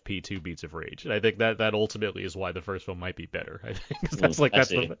matched in FP2 Beats of Rage. And I think that ultimately is why the first film might be better. I think 'cause that's like I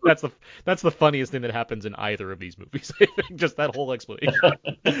see. that's the funniest thing that happens in either of these movies. I think just that whole explanation.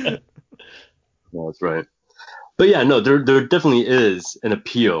 No, that's right. But yeah, no, there definitely is an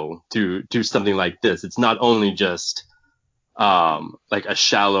appeal to something like this. It's not only just like a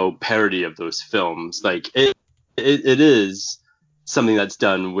shallow parody of those films. Like it is something that's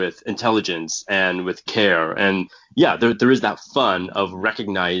done with intelligence and with care. And yeah, there is that fun of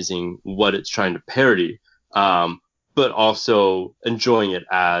recognizing what it's trying to parody, but also enjoying it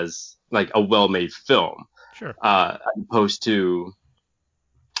as like a well-made film, Sure. as opposed to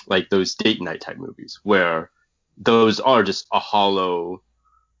like those date night type movies where those are just a hollow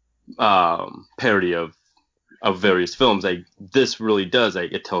parody of various films. Like this really does,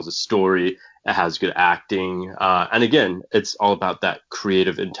 like, it tells a story, it has good acting, and again, it's all about that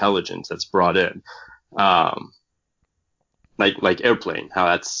creative intelligence that's brought in, um, like Airplane, how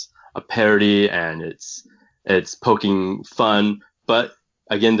that's a parody and it's poking fun, but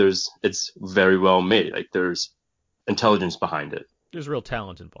again, it's very well made. Like there's intelligence behind it. There's real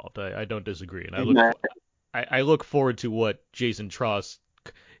talent involved. I don't disagree, and Yeah. I look forward to what Jason Tross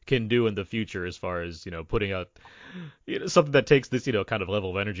can do in the future as far as putting out something that takes this kind of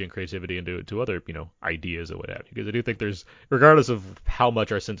level of energy and creativity into to other ideas or what have you. Because I do think there's, regardless of how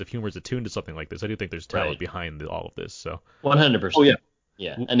much our sense of humor is attuned to something like this, I do think there's talent Right. behind all of this. So 100%. Oh yeah.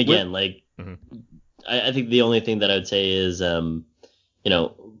 Yeah. And with again, like, mhm. I think the only thing that I would say is, you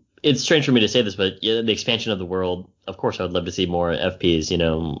know, it's strange for me to say this, but yeah, the expansion of the world, of course, I would love to see more FPs,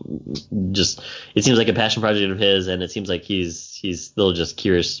 just, it seems like a passion project of his, and it seems like he's still just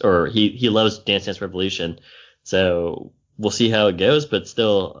curious, or he loves Dance Dance Revolution. So we'll see how it goes, but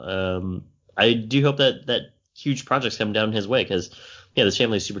still, I do hope that huge projects come down his way, because, yeah, this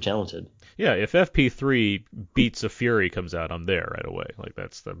family is super talented. Yeah, if FP3 Beats of Fury comes out, I'm there right away. Like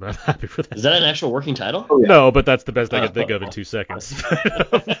I'm happy for Is that. that an actual working title? Oh yeah. No, but that's the best I can think Oh. of in 2 seconds.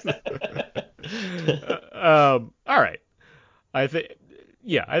 All right. I think,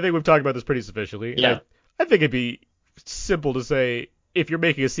 yeah, I think we've talked about this pretty sufficiently, and Yeah, I think it'd be simple to say if you're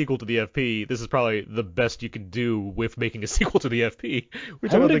making a sequel to the FP, this is probably the best you can do with making a sequel to the FP,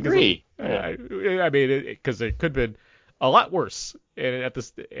 which I I would don't think agree. is Yeah. I mean, because it could have been a lot worse, and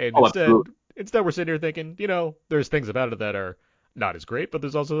Oh, absolutely. instead we're sitting here thinking, there's things about it that are not as great, but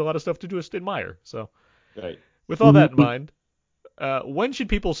there's also a lot of stuff to just admire. So Right. with all that in mind, when should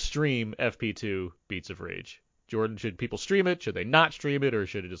people stream FP2 Beats of Rage? Jordan, should people stream it? Should they not stream it, or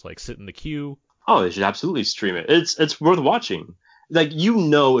should it just like sit in the queue? Oh, they should absolutely stream it. It's worth watching. Like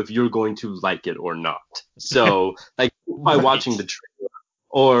if you're going to like it or not. So like by watching the Right. trailer,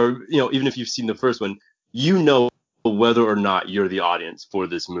 or even if you've seen the first one, you know whether or not you're the audience for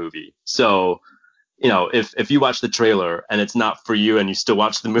this movie. So if you watch the trailer and it's not for you and you still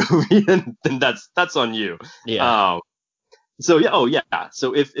watch the movie, then that's on you. Yeah. Um, so yeah, oh yeah.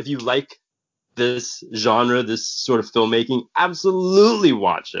 So if you like this genre, this sort of filmmaking, absolutely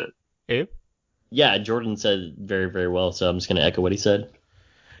watch it. Abe? Yeah, Jordan said very, very well, so I'm just going to echo what he said.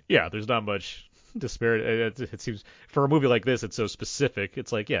 Yeah, there's not much disparity. It seems for a movie like this, it's so specific.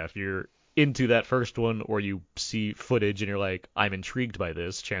 It's like, yeah, if you're into that first one or you see footage and you're like, I'm intrigued by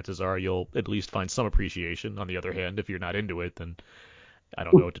this, chances are you'll at least find some appreciation. On the other hand, if you're not into it, then I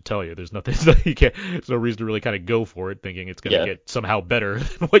don't know what to tell you. There's nothing you can't. There's no reason to really kind of go for it, thinking it's going to Yeah. get somehow better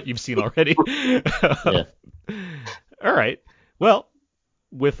than what you've seen already. Yeah. All right. Well,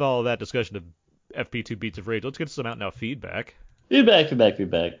 with all that discussion of FP2 Beats of Rage, let's get some out now feedback. Feedback, feedback,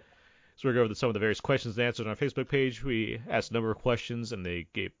 feedback. So we're going over some of the various questions and answers on our Facebook page. We asked a number of questions, and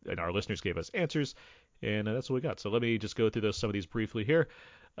our listeners gave us answers, and that's what we got. So let me just go through some of these briefly here.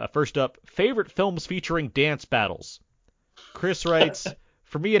 First up, favorite films featuring dance battles. Chris writes,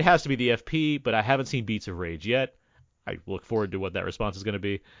 for me it has to be the FP, but I haven't seen Beats of Rage yet. I look forward to what that response is going to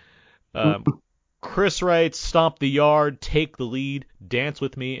be. Chris writes, Stomp the Yard, Take the Lead, Dance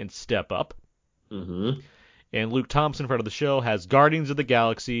with Me, and Step Up. Mm-hmm. And Luke Thompson, friend of the show, has Guardians of the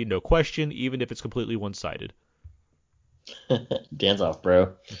Galaxy, no question, even if it's completely one-sided. Dance off,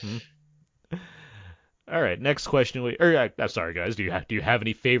 bro. Mm-hmm. All right, next question. I'm sorry, guys. Do you have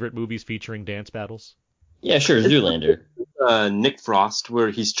any favorite movies featuring dance battles? Yeah, sure. Zoolander. Nick Frost, where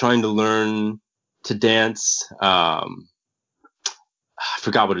he's trying to learn to dance. I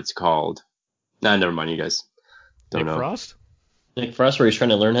forgot what it's called. Nah, never mind, you guys. Don't know. Frost? Nick Frost, where he's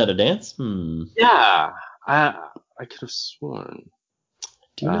trying to learn how to dance? Yeah, I could have sworn.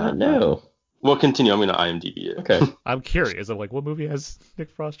 Do not know. Well, continue. I'm going to IMDb it. Okay. I'm curious. I'm like, what movie has Nick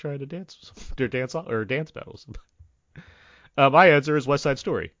Frost trying to dance battles? My answer is West Side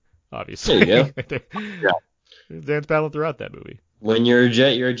Story, obviously. There you go. Yeah. Dance battle throughout that movie. When you're a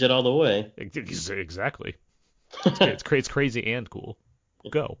jet all the way. Exactly. It's crazy and cool.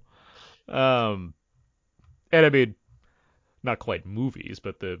 Go. And I mean, not quite movies,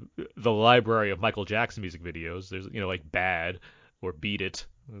 but the library of Michael Jackson music videos. There's like Bad or Beat It.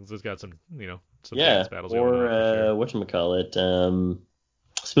 It's got some some dance battles or going on. Sure. Whatchamacallit,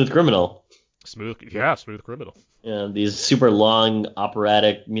 Smooth Criminal. Smooth Criminal. Yeah, these super long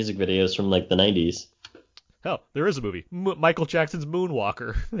operatic music videos from like the 90s. Hell, there is a movie, Michael Jackson's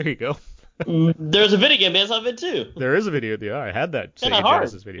Moonwalker. There you go. There's a video game based off it too. There is a video. Yeah, I had that Sega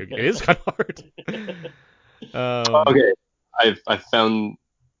Genesis video game. It is kind of hard. Okay, I found.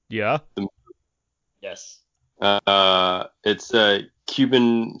 Yeah. Yes. It's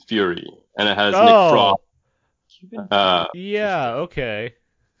Cuban Fury, and it has Nick Frost. Yeah. Okay.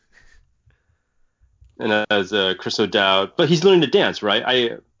 And it has Chris O'Dowd, but he's learning to dance, right?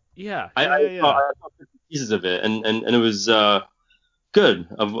 I saw pieces of it, and it was good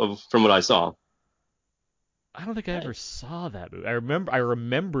from what I saw. I don't think I ever saw that movie. I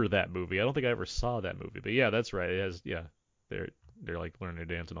remember that movie. I don't think I ever saw that movie. But yeah, that's right. It has they're like learning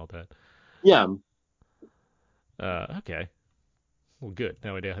to dance and all that. Yeah. Okay. Well, good.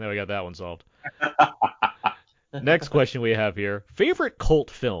 Now we got that one solved. Next question we have here: favorite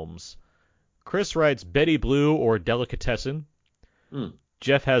cult films. Chris writes Betty Blue or Delicatessen.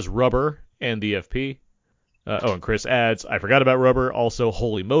 Jeff has Rubber and the FP. And Chris adds, I forgot about Rubber, also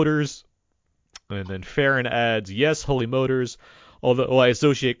Holy Motors. And then Farron adds, yes, Holy Motors, although I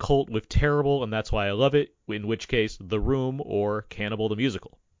associate cult with terrible, and that's why I love it, in which case, The Room or Cannibal the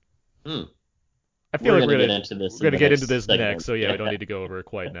Musical. I feel like we're going to get into this next, so yeah, we don't need to go over it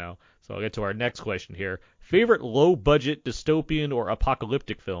quite now. So I'll get to our next question here. Favorite low-budget dystopian or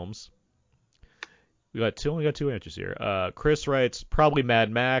apocalyptic films? We only got two answers here. Chris writes, probably Mad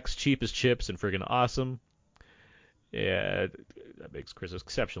Max, cheap as chips, and friggin' awesome. Yeah, that makes Chris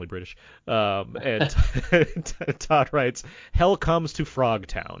exceptionally British. And Todd writes, Hell Comes to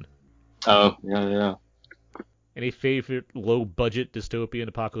Frogtown. Oh, yeah. Any favorite low-budget dystopian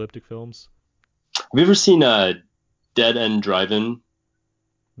apocalyptic films? Have you ever seen Dead End Drive-In?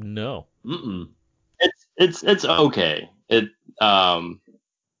 No. It's okay. It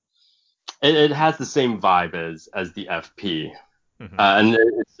has the same vibe as the FP, and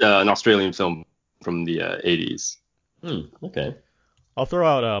it's an Australian film from the 80s. Okay. I'll throw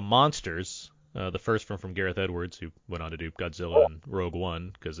out Monsters, the first one from Gareth Edwards, who went on to do Godzilla and Rogue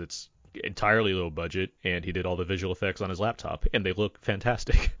One, because it's entirely low budget, and he did all the visual effects on his laptop, and they look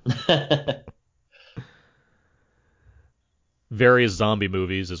fantastic. Various zombie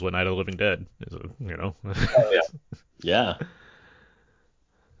movies is what Night of the Living Dead is, Yeah.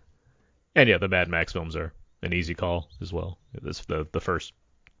 And yeah, the Mad Max films are an easy call as well. This the first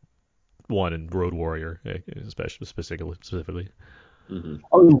one in Road Warrior, especially specifically.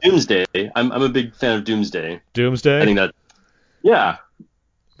 Oh, and Doomsday. I'm a big fan of Doomsday. Doomsday. I think that. Yeah.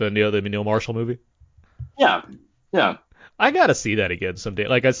 The Neil Marshall movie. Yeah. I gotta see that again someday.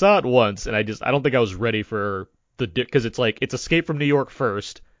 Like I saw it once, and I don't think I was ready for because it's like it's Escape from New York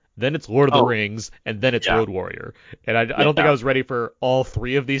first. Then it's Lord of the Rings, and then it's Road Warrior. And I don't think I was ready for all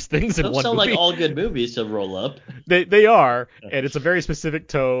three of these things in one movie. Those sound like all good movies to roll up. They are, and it's a very specific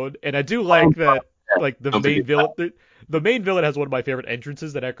tone. And I do like that, like the main villain has one of my favorite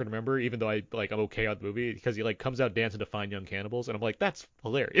entrances that I can remember, even though I'm okay on the movie, because he comes out dancing to Find Young Cannibals, and I'm like, that's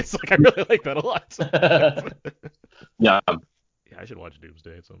hilarious. I really like that a lot. Yeah. Yeah, I should watch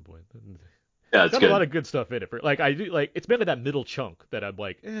Doomsday at some point. Yeah, It's it's got a lot good. of good stuff in it. For like I do like it's mainly that middle chunk that I'm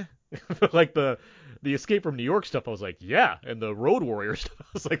like, eh. Like the Escape from New York stuff, I was like, yeah, and the Road Warrior stuff, I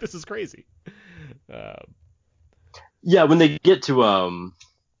was like, this is crazy. Um, Yeah, when they get to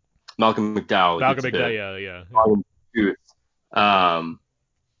Malcolm McDowell, it Malcolm gets a bit McDowell, yeah. long in the tooth.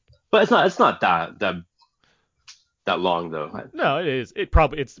 But it's not that long though. No, it is. It's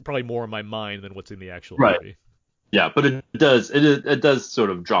probably more in my mind than what's in the actual Right. movie. Yeah, but it does sort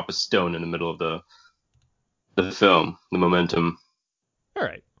of drop a stone in the middle of the film, the momentum. All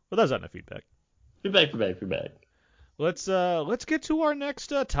right. Well, that's not enough feedback. Feedback. Let's get to our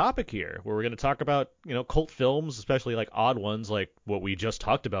next topic here, where we're going to talk about cult films, especially like odd ones, like what we just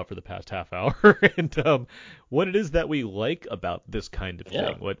talked about for the past half hour, and what it is that we like about this kind of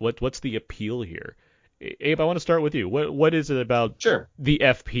Yeah. thing. What's the appeal here? Abe, I want to start with you. What is it about Sure. the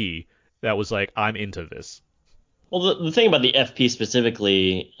FP that was like, I'm into this? Well, the thing about the FP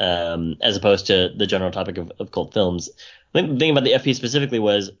specifically, as opposed to the general topic of cult films, I think the thing about the FP specifically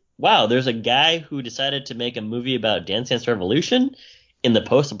was, wow, there's a guy who decided to make a movie about Dance Dance Revolution in the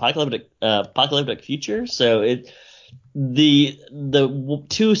post-apocalyptic future. So the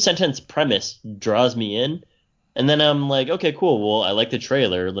two sentence premise draws me in, and then I'm like, okay, cool. Well, I like the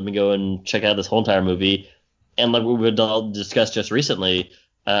trailer. Let me go and check out this whole entire movie. And like we all discussed just recently,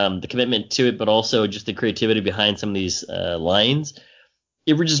 the commitment to it, but also just the creativity behind some of these lines,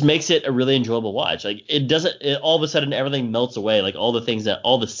 it just makes it a really enjoyable watch. Like all of a sudden everything melts away. Like all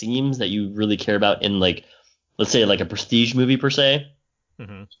the seams that you really care about in, like, let's say like a prestige movie per se,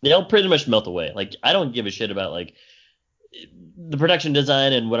 Mm-hmm. they all pretty much melt away. Like I don't give a shit about like the production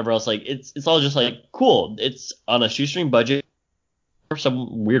design and whatever else. Like it's all just like cool. It's on a shoestring budget for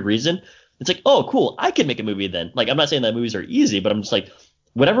some weird reason. It's like, oh, cool, I could make a movie then. Like, I'm not saying that movies are easy, but I'm just like,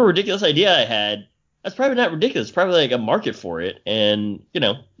 whatever ridiculous idea I had, that's probably not ridiculous. It's probably like a market for it, and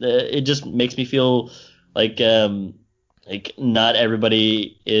it just makes me feel like not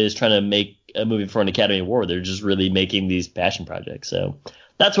everybody is trying to make a movie for an Academy Award. They're just really making these passion projects. So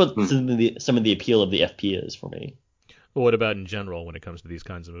that's what some of the appeal of the FP is for me. But what about in general when it comes to these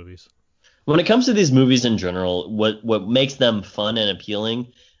kinds of movies? When it comes to these movies in general, what makes them fun and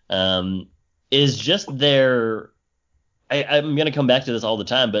appealing is just I'm gonna come back to this all the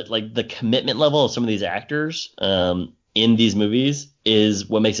time, but like the commitment level of some of these actors in these movies is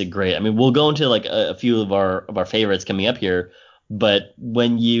what makes it great. I mean, we'll go into like a few of our favorites coming up here, but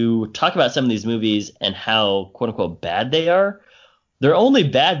when you talk about some of these movies and how quote unquote bad they are, they're only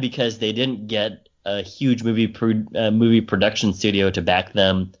bad because they didn't get a huge movie production studio to back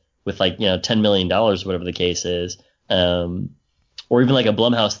them with like $10 million, whatever the case is, or even like a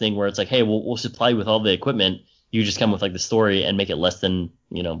Blumhouse thing where it's like, hey, we'll supply you with all the equipment, you just come with like the story and make it less than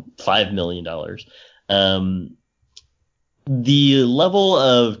 $5 million. The level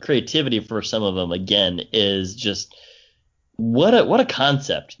of creativity for some of them again is just what a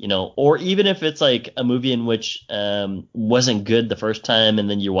concept, or even if it's like a movie in which wasn't good the first time and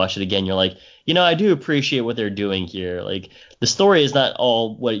then you watch it again, you're like, I do appreciate what they're doing here. Like the story is not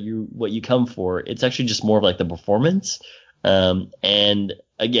all what you come for. It's actually just more of like the performance. And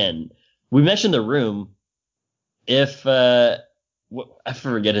again, we mentioned The Room. If I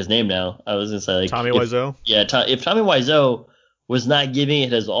forget his name now, I was gonna say like Tommy Wiseau? Yeah, if Tommy Wiseau was not giving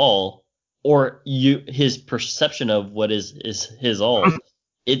it his all, or his perception of what is his all,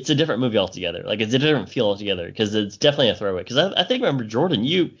 it's a different movie altogether. Like it's a different feel altogether because it's definitely a throwaway. Because I think, remember, Jordan,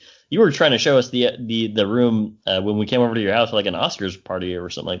 you were trying to show us the Room when we came over to your house for like an Oscars party or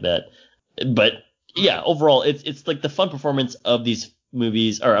something like that. But yeah, overall, it's like the fun performance of these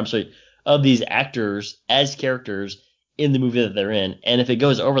movies, or I'm sorry, of these actors as characters in the movie that they're in. And if it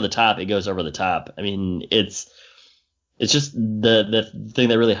goes over the top, it goes over the top. I mean, it's just the thing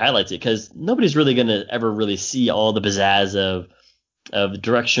that really highlights it, because nobody's really going to ever really see all the pizzazz of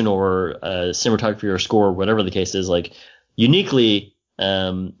direction or cinematography or score, or whatever the case is. Like uniquely,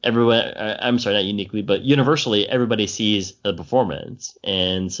 everyone, I'm sorry, not uniquely, but universally, everybody sees the performance.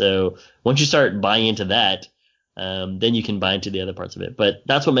 And so once you start buying into that, then you can buy into the other parts of it. But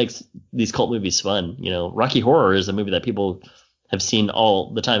that's what makes these cult movies fun. Rocky Horror is a movie that people have seen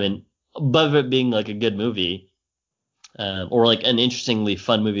all the time, and above it being like a good movie, or like an interestingly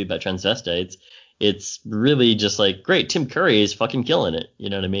fun movie about transvestites, it's really just like, great, Tim Curry is fucking killing it. You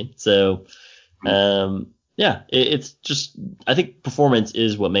know what I mean? So, yeah, it's just, I think performance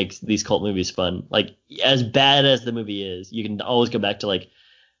is what makes these cult movies fun. Like, as bad as the movie is, you can always go back to like,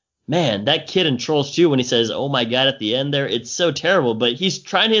 man, that kid in Trolls 2, when he says, oh my God, at the end there, it's so terrible, but he's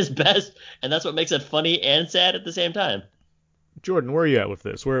trying his best, and that's what makes it funny and sad at the same time. Jordan, where are you at with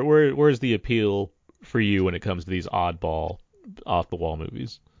this? Where's the appeal for you when it comes to these oddball, off the wall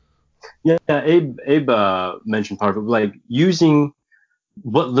movies? Yeah, Abe mentioned part of it, like using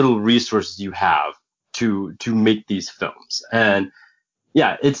what little resources you have to make these films. And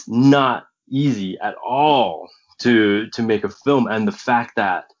yeah, it's not easy at all to make a film. And the fact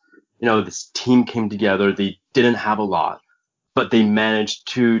that, this team came together, they didn't have a lot, but they managed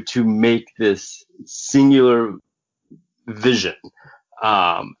to make this singular vision.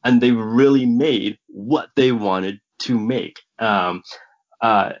 And they really made what they wanted to make. I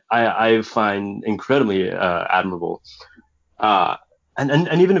find incredibly admirable. Uh,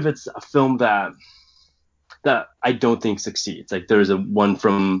 and even if it's a film that I don't think succeeds, like there's a one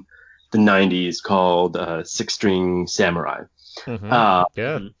from the 90s called Six String Samurai. Mm-hmm. Uh,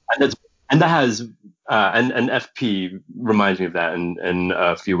 Yeah. Mhm. and that has and FP reminds me of that in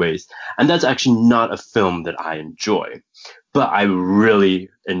a few ways. And that's actually not a film that I enjoy, but I really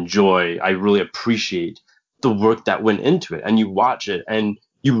appreciate the work that went into it. And you watch it and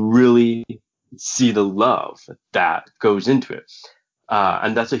you really see the love that goes into it.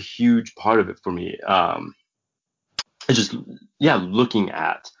 And that's a huge part of it for me. It's just, yeah, looking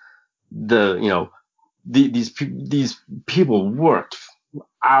at these people worked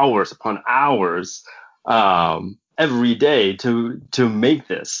hours upon hours every day to make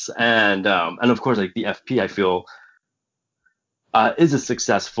this, and of course, like the FP, I feel is a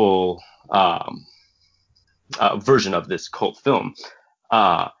successful um, version of this cult film.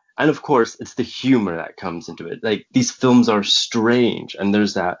 And of course, it's the humor that comes into it. Like these films are strange, and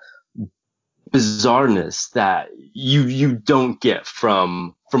there's that bizarreness that you don't get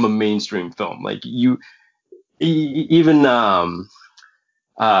from a mainstream film. Like even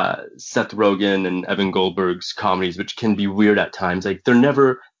Seth Rogen and Evan Goldberg's comedies, which can be weird at times. Like they're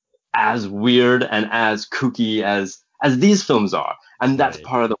never as weird and as kooky as these films are, and that's Right.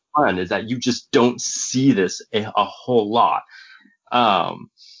 part of the fun is that you just don't see this a whole lot. Um,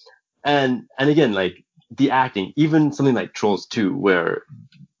 and again, like the acting, even something like Trolls 2, where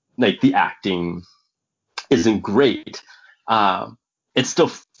like the acting isn't great, um, it's still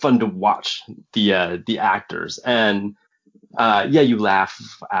fun to watch the actors. And yeah, you laugh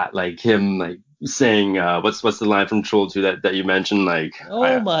at like him like saying what's the line from Troll 2 that you mentioned, like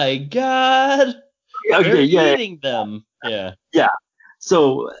Oh my God! They're okay, yeah, eating them. Yeah. yeah.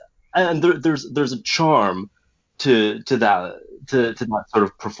 So and there's a charm to that to that sort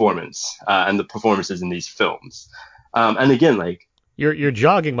of performance and the performances in these films. And again, like You're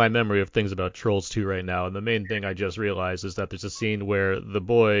jogging my memory of things about Trolls 2 right now, and the main thing I just realized is that there's a scene where the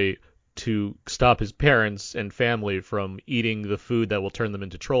boy, to stop his parents and family from eating the food that will turn them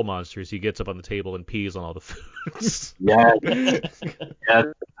into troll monsters, he gets up on the table and pees on all the foods. yeah, yeah,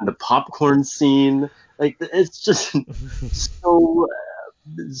 and the popcorn scene, like it's just so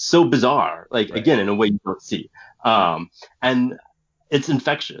so bizarre. Like Right. again, in a way you don't see. And it's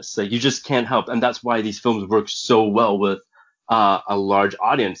infectious. Like you just can't help, and that's why these films work so well with a large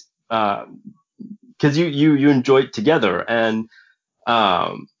audience, because you enjoy it together, and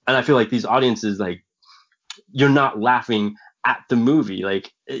I feel like these audiences, like you're not laughing at the movie,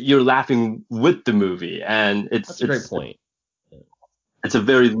 like you're laughing with the movie, and it's That's a great it's point. it's a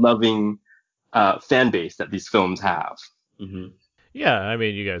very loving fan base that these films have. Hmm. Yeah, I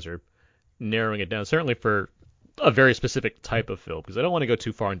mean, you guys are narrowing it down, certainly for a very specific type of film, because I don't want to go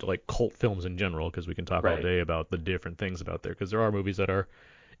too far into like cult films in general, because we can talk all Right. day about the different things about there, because there are movies that are,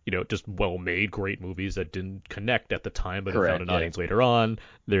 just well-made, great movies that didn't connect at the time, but have found Correct. an Yeah. audience later on.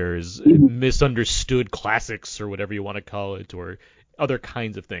 There's misunderstood classics, or whatever you want to call it, or other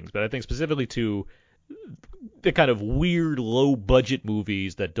kinds of things. But I think specifically to the kind of weird, low-budget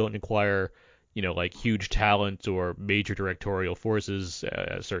movies that don't require, like huge talent or major directorial forces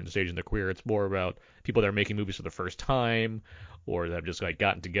at a certain stage in their career. It's more about people that are making movies for the first time, or that have just like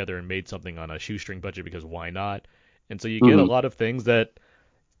gotten together and made something on a shoestring budget because why not? And so you get a Mm-hmm. lot of things that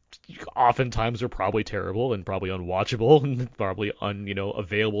oftentimes are probably terrible and probably unwatchable and probably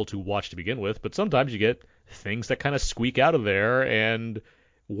available to watch to begin with. But sometimes you get things that kind of squeak out of there and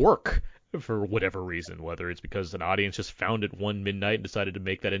work for whatever reason, whether it's because an audience just found it one midnight and decided to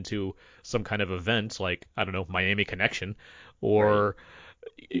make that into some kind of event, like I don't know, Miami Connection, Right. or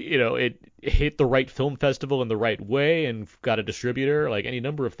it hit the right film festival in the right way and got a distributor, like any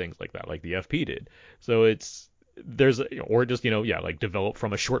number of things like that, like the FP did. So it's or just yeah, like develop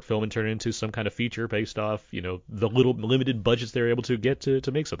from a short film and turn it into some kind of feature based off the little limited budgets they're able to get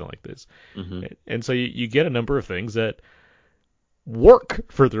to make something like this. Hmm. And so you get a number of things that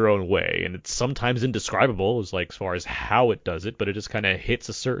work for their own way, and it's sometimes indescribable as far as how it does it, but it just kind of hits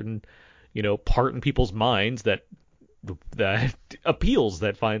a certain part in people's minds that that appeals,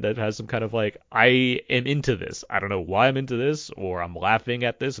 that has some kind of like, I am into this. I don't know why I'm into this, or I'm laughing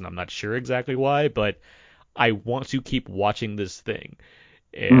at this and I'm not sure exactly why, but I want to keep watching this thing.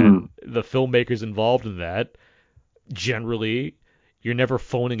 And the filmmakers involved in that, generally, you're never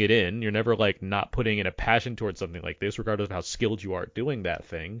phoning it in. You're never like not putting in a passion towards something like this, regardless of how skilled you are at doing that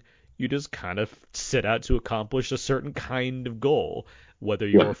thing. You just kind of set out to accomplish a certain kind of goal, whether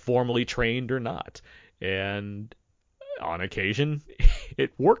you're formally trained or not. And on occasion,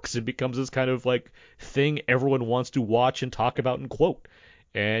 it works. It becomes this kind of like thing everyone wants to watch and talk about and quote.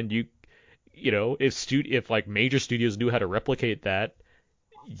 And you know, if like major studios knew how to replicate that,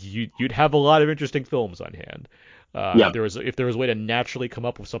 you'd have a lot of interesting films on hand. If there was a way to naturally come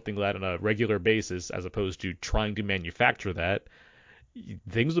up with something like that on a regular basis, as opposed to trying to manufacture that,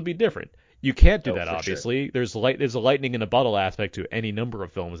 things would be different. You can't do that, obviously. Sure. There's a lightning in a bottle aspect to any number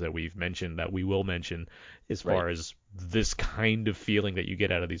of films that we've mentioned, that we will mention, as far as this kind of feeling that you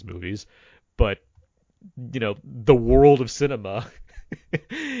get out of these movies. But you know, the world of cinema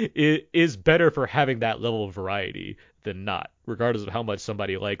is better for having that level of variety than not. Regardless of how much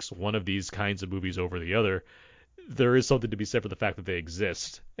somebody likes one of these kinds of movies over the other, there is something to be said for the fact that they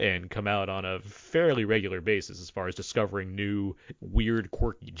exist and come out on a fairly regular basis, as far as discovering new, weird,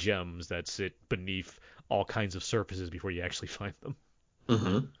 quirky gems that sit beneath all kinds of surfaces before you actually find them.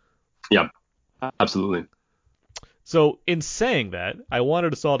 Mm-hmm. Yeah, absolutely. So in saying that, I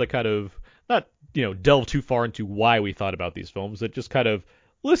wanted us all to kind of not, you know, delve too far into why we thought about these films, but just kind of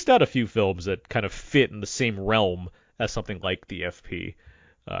list out a few films that kind of fit in the same realm as something like the FP.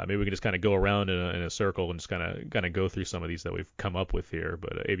 Maybe we can just kind of go around in a circle and just kind of go through some of these that we've come up with here.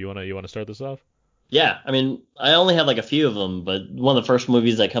 But Abe, you wanna start this off? Yeah, I mean, I only have like a few of them, but one of the first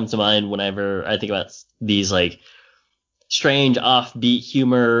movies that comes to mind whenever I think about these like strange, offbeat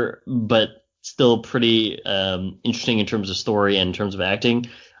humor, but still pretty interesting in terms of story and in terms of acting,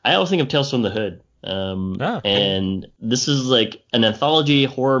 I always think of Tales from the Hood. And this is like an anthology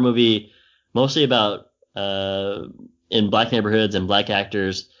horror movie, mostly about in black neighborhoods and black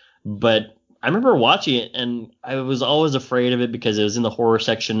actors. But I remember watching it, and I was always afraid of it because it was in the horror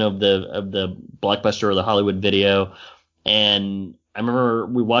section of the Blockbuster or the Hollywood Video. And I remember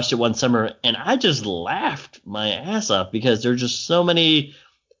we watched it one summer, and I just laughed my ass off because there's just so many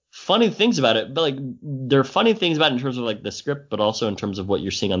funny things about it. But like, there are funny things about it in terms of like the script, but also in terms of what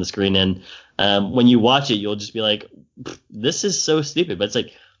you're seeing on the screen. And when you watch it, you'll just be like, "This is so stupid,"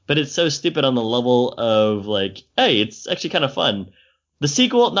 but it's so stupid on the level of like, hey, it's actually kind of fun. The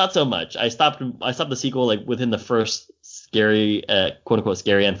sequel, not so much. I stopped the sequel like within the first scary, quote unquote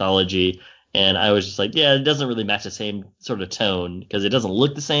scary anthology, and I was just like, yeah, it doesn't really match the same sort of tone because it doesn't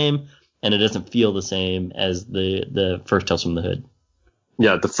look the same and it doesn't feel the same as the first Tales from the Hood.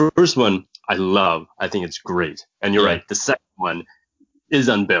 Yeah, the first one I love. I think it's great. And you're right. The second one is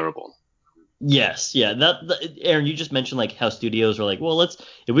unbearable. Yes, yeah. Aaron, you just mentioned like how studios are like, well, if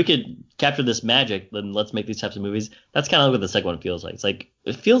we could capture this magic, then let's make these types of movies. That's kind of what the second one feels like.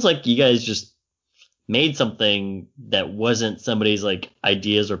 It feels like you guys just made something that wasn't somebody's like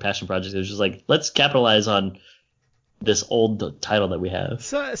ideas or passion project. It was just like, let's capitalize on this old title that we have.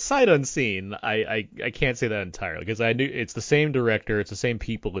 Sight unseen, I can't say that entirely, because I knew it's the same director, it's the same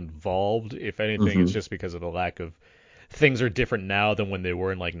people involved. If anything, it's just because of the lack of things are different now than when they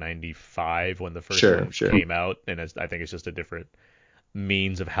were in like '95 when the first one came out, and I think it's just a different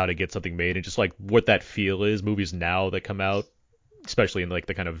means of how to get something made, and just like what that feel is. Movies now that come out, especially in like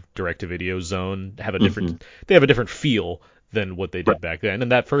the kind of direct-to-video zone, have a different they have a different feel than what they did back then.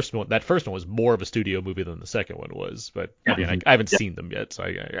 And that first one was more of a studio movie than the second one was. But again, I haven't seen them yet, so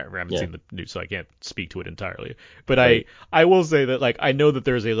I haven't seen the news, so I can't speak to it entirely. But I will say that like I know that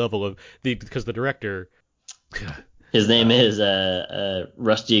there's a level of because the director. His name is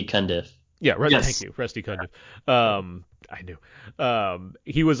Rusty Cundiff. Yeah, thank you, Rusty Cundiff. I knew.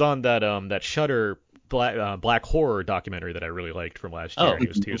 He was on that Shudder black horror documentary that I really liked from last year.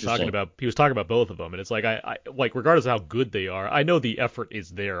 He was talking about both of them, and it's like I like regardless of how good they are, I know the effort is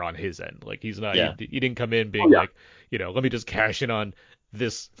there on his end. Like he's not he didn't come in being like, you know, let me just cash in on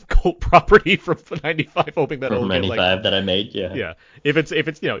this cult property from '95, hoping that it'll get like that I made. Yeah. If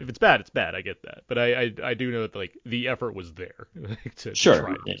it's bad, it's bad. I get that, but I do know that like the effort was there to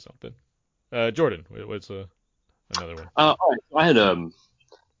try to do something. Jordan, what's another one? All right,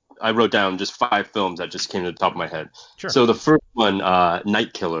 I wrote down just 5 films that just came to the top of my head. Sure. So the first one,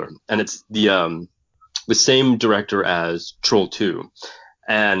 Night Killer, and it's the same director as Troll 2,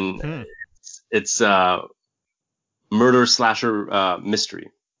 and it's murder slasher mystery,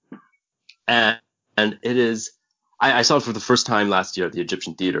 and it is. I saw it for the first time last year at the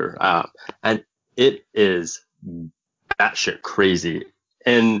Egyptian Theater, and it is batshit crazy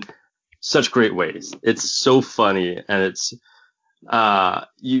in such great ways. It's so funny, and it's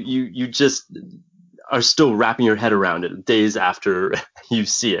you just are still wrapping your head around it days after you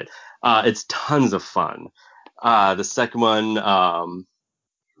see it. It's tons of fun. The second one,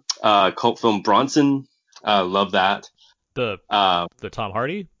 cult film Bronson, love that. The Uh, the Tom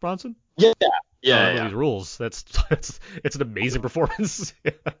Hardy Bronson. yeah, Oh, that yeah, movie's rules. That's it's an amazing performance.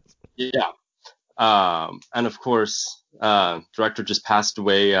 yeah. And of course, director just passed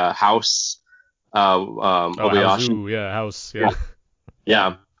away. House, Oh, Obayashi. Hausu, yeah, House, Yeah,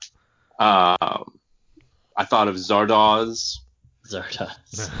 yeah. yeah. I thought of Zardoz.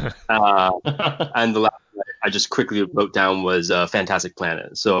 Zardoz. And the last one I just quickly wrote down was Fantastic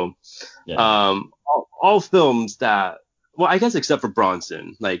Planet. So, Yeah. all films that, well, I guess except for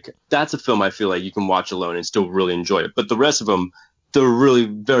Bronson, like that's a film I feel like you can watch alone and still really enjoy it. But the rest of them, they're really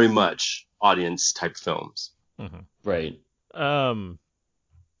very much audience type films. Right.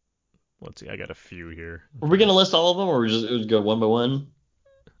 Let's see, I got a few here. Are we gonna list all of them, or we just go one by one?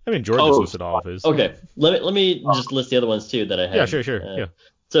 I mean, Jordan just Oh, listed all of his. Okay. Let me just list the other ones too that I had. Yeah, sure, yeah.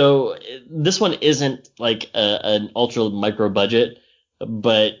 So this one isn't like an ultra micro budget,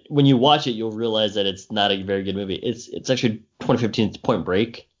 but when you watch it, you'll realize that it's not a very good movie. It's actually 2015's Point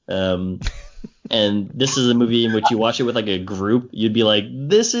Break. And this is a movie in which you watch it with like a group, you'd be like,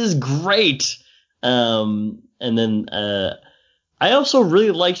 this is great. And then I also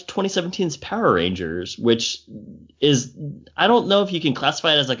really liked 2017's Power Rangers, which is, I don't know if you can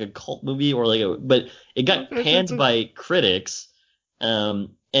classify it as like a cult movie or but it got panned by critics.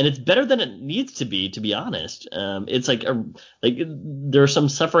 And it's better than it needs to be honest. It's like there's some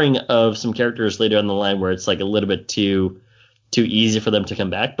suffering of some characters later on the line where it's like a little bit too easy for them to come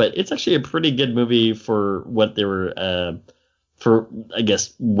back, but it's actually a pretty good movie for what they were, for I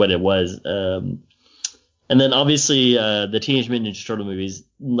guess what it was. And then obviously the Teenage Mutant Ninja Turtle movies,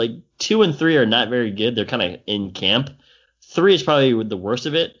 like 2 and 3 are not very good. They're kind of in camp. 3 is probably the worst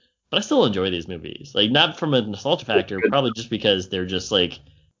of it, but I still enjoy these movies. Like not from a nostalgia factor, probably just because they're just like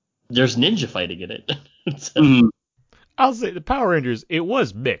there's ninja fighting in it. So, I'll say the Power Rangers, it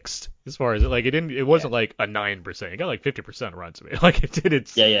was mixed as far as like it wasn't like a 9%. It got like 50% run to me. Like it did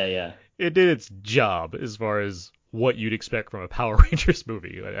its yeah. It did its job as far as what you'd expect from a Power Rangers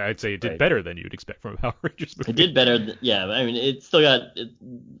movie. I'd say it did better than you'd expect from a Power Rangers movie. It did better. Yeah, I mean, it still got.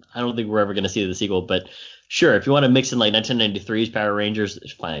 I don't think we're ever going to see the sequel, but sure, if you want to mix in like 1993's Power Rangers,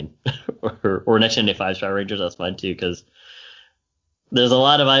 it's fine, or 1995's Power Rangers, that's fine too, because there's a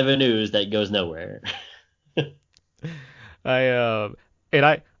lot of Ivan News that goes nowhere. I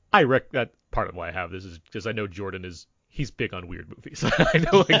rec that part of why I have this is because I know Jordan he's big on weird movies. I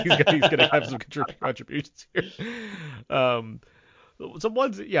know like he's gonna have some contributions here. Some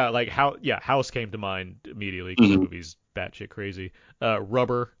ones, like House came to mind immediately because that movie's batshit crazy.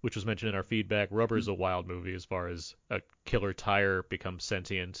 Rubber, which was mentioned in our feedback, Rubber is a wild movie as far as a killer tire becomes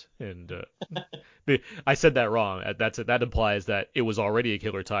sentient, and I said that wrong. That implies that it was already a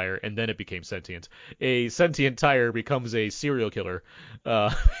killer tire and then it became sentient. A sentient tire becomes a serial killer,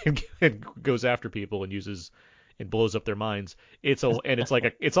 and goes after people and uses and blows up their minds. It's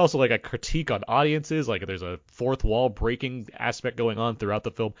also like a critique on audiences. Like there's a fourth wall breaking aspect going on throughout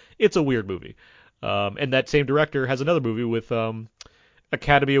the film. It's a weird movie. And that same director has another movie with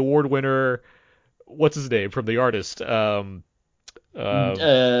Academy Award winner, what's his name from The Artist? John.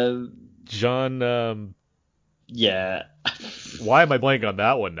 Yeah. Why am I blanking on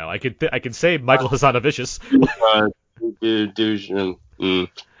that one now? I can say Michael Hasanovicius.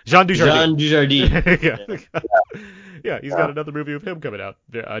 Jean Dujardin. Yeah, he's got another movie of him coming out,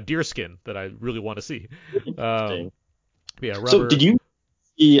 Deerskin, that I really want to see. Interesting. Rubber. So did you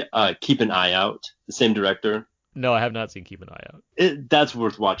see Keep an Eye Out, the same director? No, I have not seen Keep an Eye Out. That's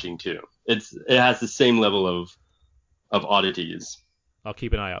worth watching too. It has the same level of oddities. I'll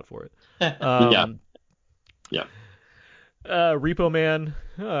keep an eye out for it. Yeah. Repo Man,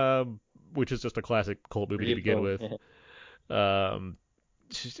 which is just a classic cult movie to begin with.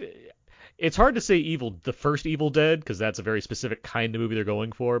 It's hard to say the first Evil Dead, because that's a very specific kind of movie they're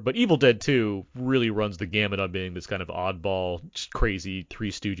going for. But Evil Dead 2 really runs the gamut on being this kind of oddball, just crazy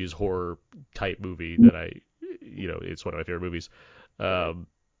Three Stooges horror type movie that it's one of my favorite movies.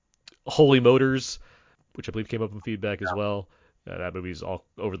 Holy Motors, which I believe came up in feedback as well. That movie's all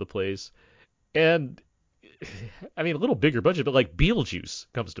over the place. And I mean, a little bigger budget, but like Beetlejuice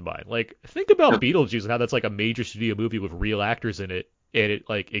comes to mind. Like, think about Beetlejuice and how that's like a major studio movie with real actors in it, and it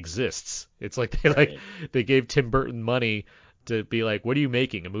like exists. It's like they gave Tim Burton money to be like, what are you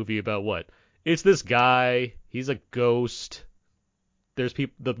making? A movie about what? It's this guy. He's a ghost. There's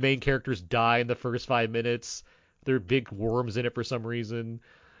people. The main characters die in the first 5 minutes. There are big worms in it for some reason.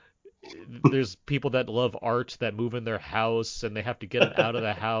 There's people that love art that move in their house and they have to get it out of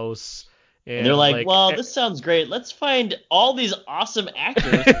the house. And they're And like, well, this sounds great. Let's find all these awesome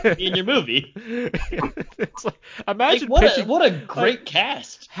actors to be in your movie. It's like, imagine Like, pitching, what a great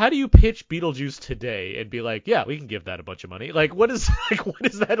cast. How do you pitch Beetlejuice today and be like, yeah, we can give that a bunch of money? Like, what is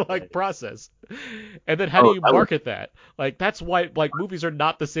that like process? And then how do you market that? Like, that's why like movies are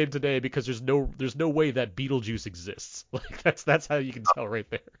not the same today, because there's no way that Beetlejuice exists. Like, that's how you can tell right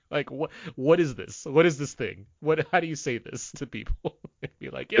there. Like, what is this? What is this thing? How do you say this to people? And be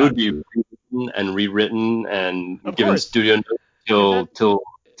like, yeah, It would be rewritten and rewritten and of given course. studio notes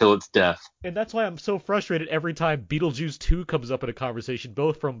till its death. And that's why I'm so frustrated every time Beetlejuice 2 comes up in a conversation,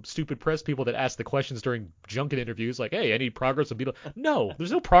 both from stupid press people that ask the questions during junket interviews, like, hey, any progress on Beetlejuice? No,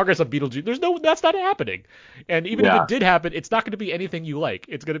 there's no progress on Beetlejuice. That's not happening. And even if it did happen, it's not going to be anything you like.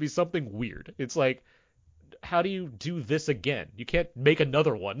 It's going to be something weird. It's like, how do you do this again? You can't make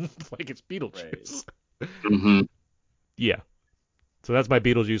another one like it's Beetlejuice. Right. Mm-hmm. Yeah. So that's my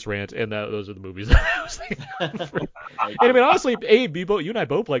Beetlejuice rant, and those are the movies that I was thinking of. And I mean, honestly, Abe, you and I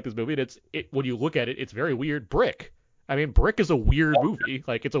both like this movie, and when you look at it, it's very weird. Brick. I mean, Brick is a weird movie.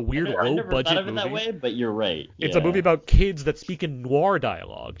 Like, it's a weird low-budget movie. I never thought of it that way, but you're right. It's a movie about kids that speak in noir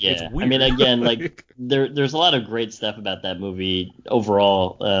dialogue. Yeah. It's weird. I mean, again, like, there's a lot of great stuff about that movie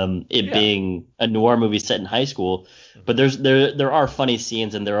overall, being a noir movie set in high school, but there are funny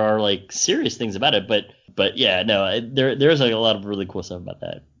scenes and there are, like, serious things about it, but yeah, no, there's like a lot of really cool stuff about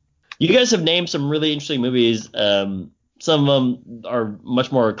that. You guys have named some really interesting movies. Some of them are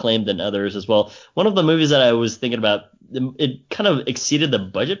much more acclaimed than others as well. One of the movies that I was thinking about, it kind of exceeded the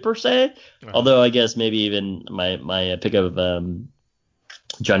budget per se, although I guess maybe even my pick of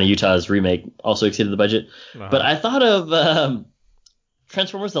Johnny Utah's remake also exceeded the budget. But I thought of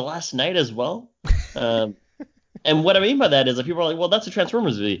Transformers: The Last Night as well. And what I mean by that is that people are like, well, that's a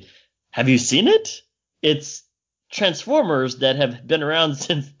Transformers movie. Have you seen it? It's Transformers that have been around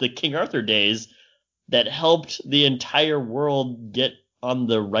since the King Arthur days that helped the entire world get on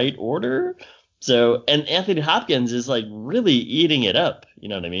the right order. So, and Anthony Hopkins is like really eating it up, you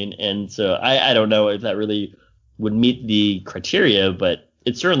know what I mean? And so I don't know if that really would meet the criteria, but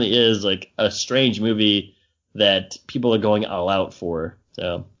it certainly is like a strange movie that people are going all out for.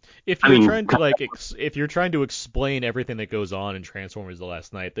 So if you're trying to explain everything that goes on in Transformers: The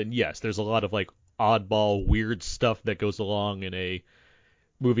Last Night, then yes, there's a lot of like oddball, weird stuff that goes along in a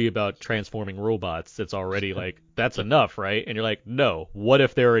movie about transforming robots. That's already like, that's enough, right? And you're like, no, what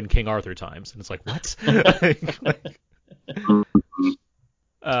if they're in King Arthur times? And it's like, what?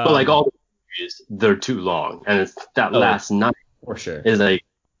 But like all the movies, they're too long, and it's that Last Night for sure is like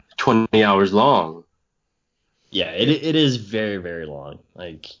 20 hours long. Yeah, it is very, very long,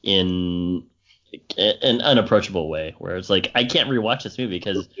 like in an unapproachable way, where it's like, I can't rewatch this movie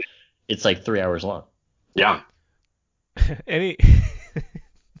because it's like 3 hours long. Yeah.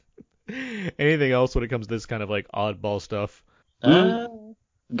 Anything else when it comes to this kind of like oddball stuff?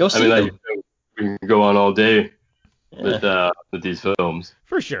 Go see them. Like, we can go on all day with these films.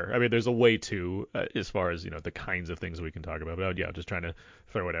 For sure. I mean, there's a way to, as far as, the kinds of things we can talk about. But yeah, just trying to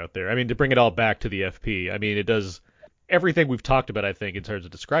throw it out there. I mean, to bring it all back to the FP, I mean, it does everything we've talked about, I think, in terms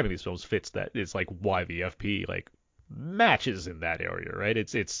of describing these films fits that. It's like why the FP like matches in that area, right?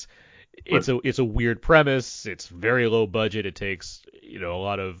 It's a weird premise. It's very low budget. It takes, a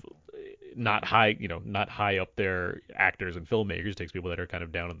lot of not high up there actors and filmmakers. It takes people that are kind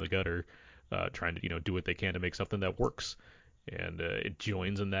of down in the gutter, trying to, do what they can to make something that works. And it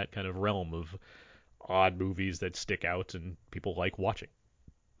joins in that kind of realm of odd movies that stick out and people like watching.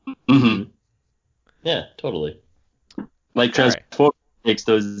 Mm-hmm. Yeah, totally. Like Transformers takes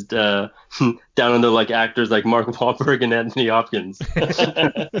those down under like actors like Mark Wahlberg and Anthony Hopkins.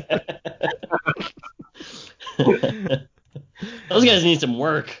 Those guys need some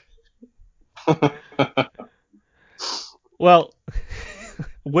work. Well,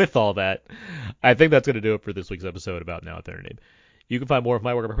 with all that, I think that's going to do it for this week's episode about Now at Their Name. You can find more of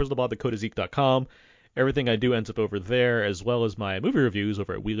my work on my personal blog, thecodeofzeke.com. Everything I do ends up over there, as well as my movie reviews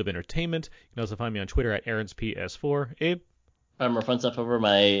over at We Live Entertainment. You can also find me on Twitter at AaronsPS4. Abe? Find more fun stuff over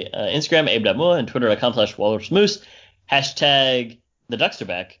my Instagram, abe.mua, and Twitter.com/walrusmoose. Hashtag the Ducks are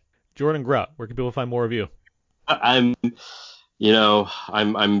back. Jordan Grout, where can people find more of you? I'm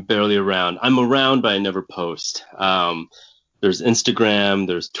barely around. I'm around, but I never post. There's Instagram,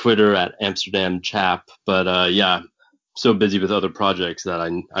 there's Twitter at Amsterdam Chap, but yeah, so busy with other projects that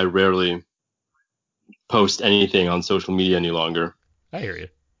I rarely post anything on social media any longer. I hear you.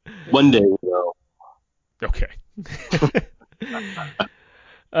 One day, though. Okay.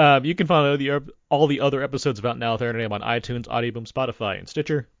 You can find all the other episodes of Out Now with Aaron and Am on iTunes, Audioboom, Spotify, and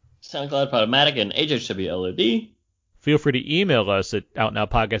Stitcher. SoundCloud, Podomatic, and HHWLOD. Feel free to email us at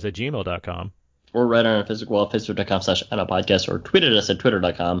outnowpodcast@gmail.com. Or write on our physical wall, facebook.com/outnowpodcast, or tweet at us at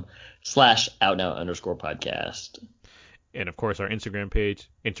twitter.com/outnow_podcast. And, of course, our Instagram page,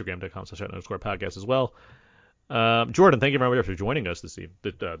 instagram.com/outnow_podcast as well. Jordan, thank you very much for joining us this evening.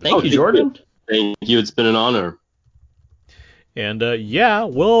 Thank you, Jordan. Thank you. It's been an honor. And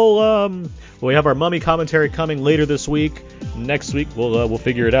we'll have our Mummy commentary coming later this week. Next week we'll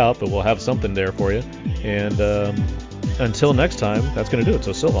figure it out, but we'll have something there for you. And until next time, that's gonna do it.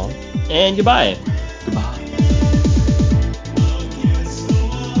 So long. And goodbye. Goodbye.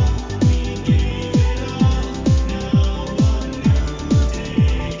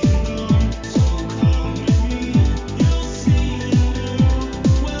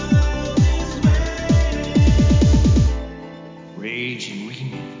 Rage and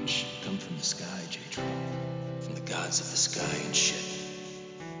revenge come from the sky, J-Tro. From the gods of the sky and shit.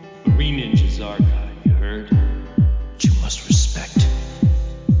 Marine Ninja's our guy, you heard? But you must respect.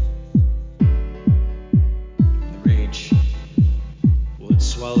 The rage, well, it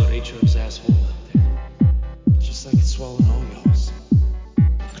swallowed Atro's asshole out there. Just like it swallowed all y'all's.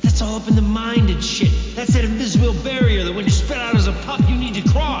 But that's all up in the mind and shit. That's that invisible barrier that when you spit out as a pup, you need to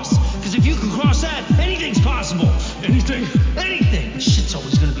cross. Because if you can cross that, anything's possible. Anything. Anything. Shit's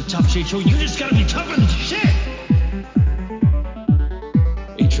always gonna be tough, J-Tro. You just gotta be tougher than shit.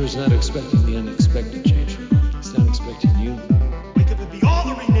 Atro's not expecting the unexpected, J-Tro. He's not expecting you. Wake up and be all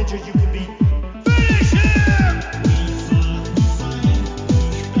the Marine Ninja you can be. Finish him!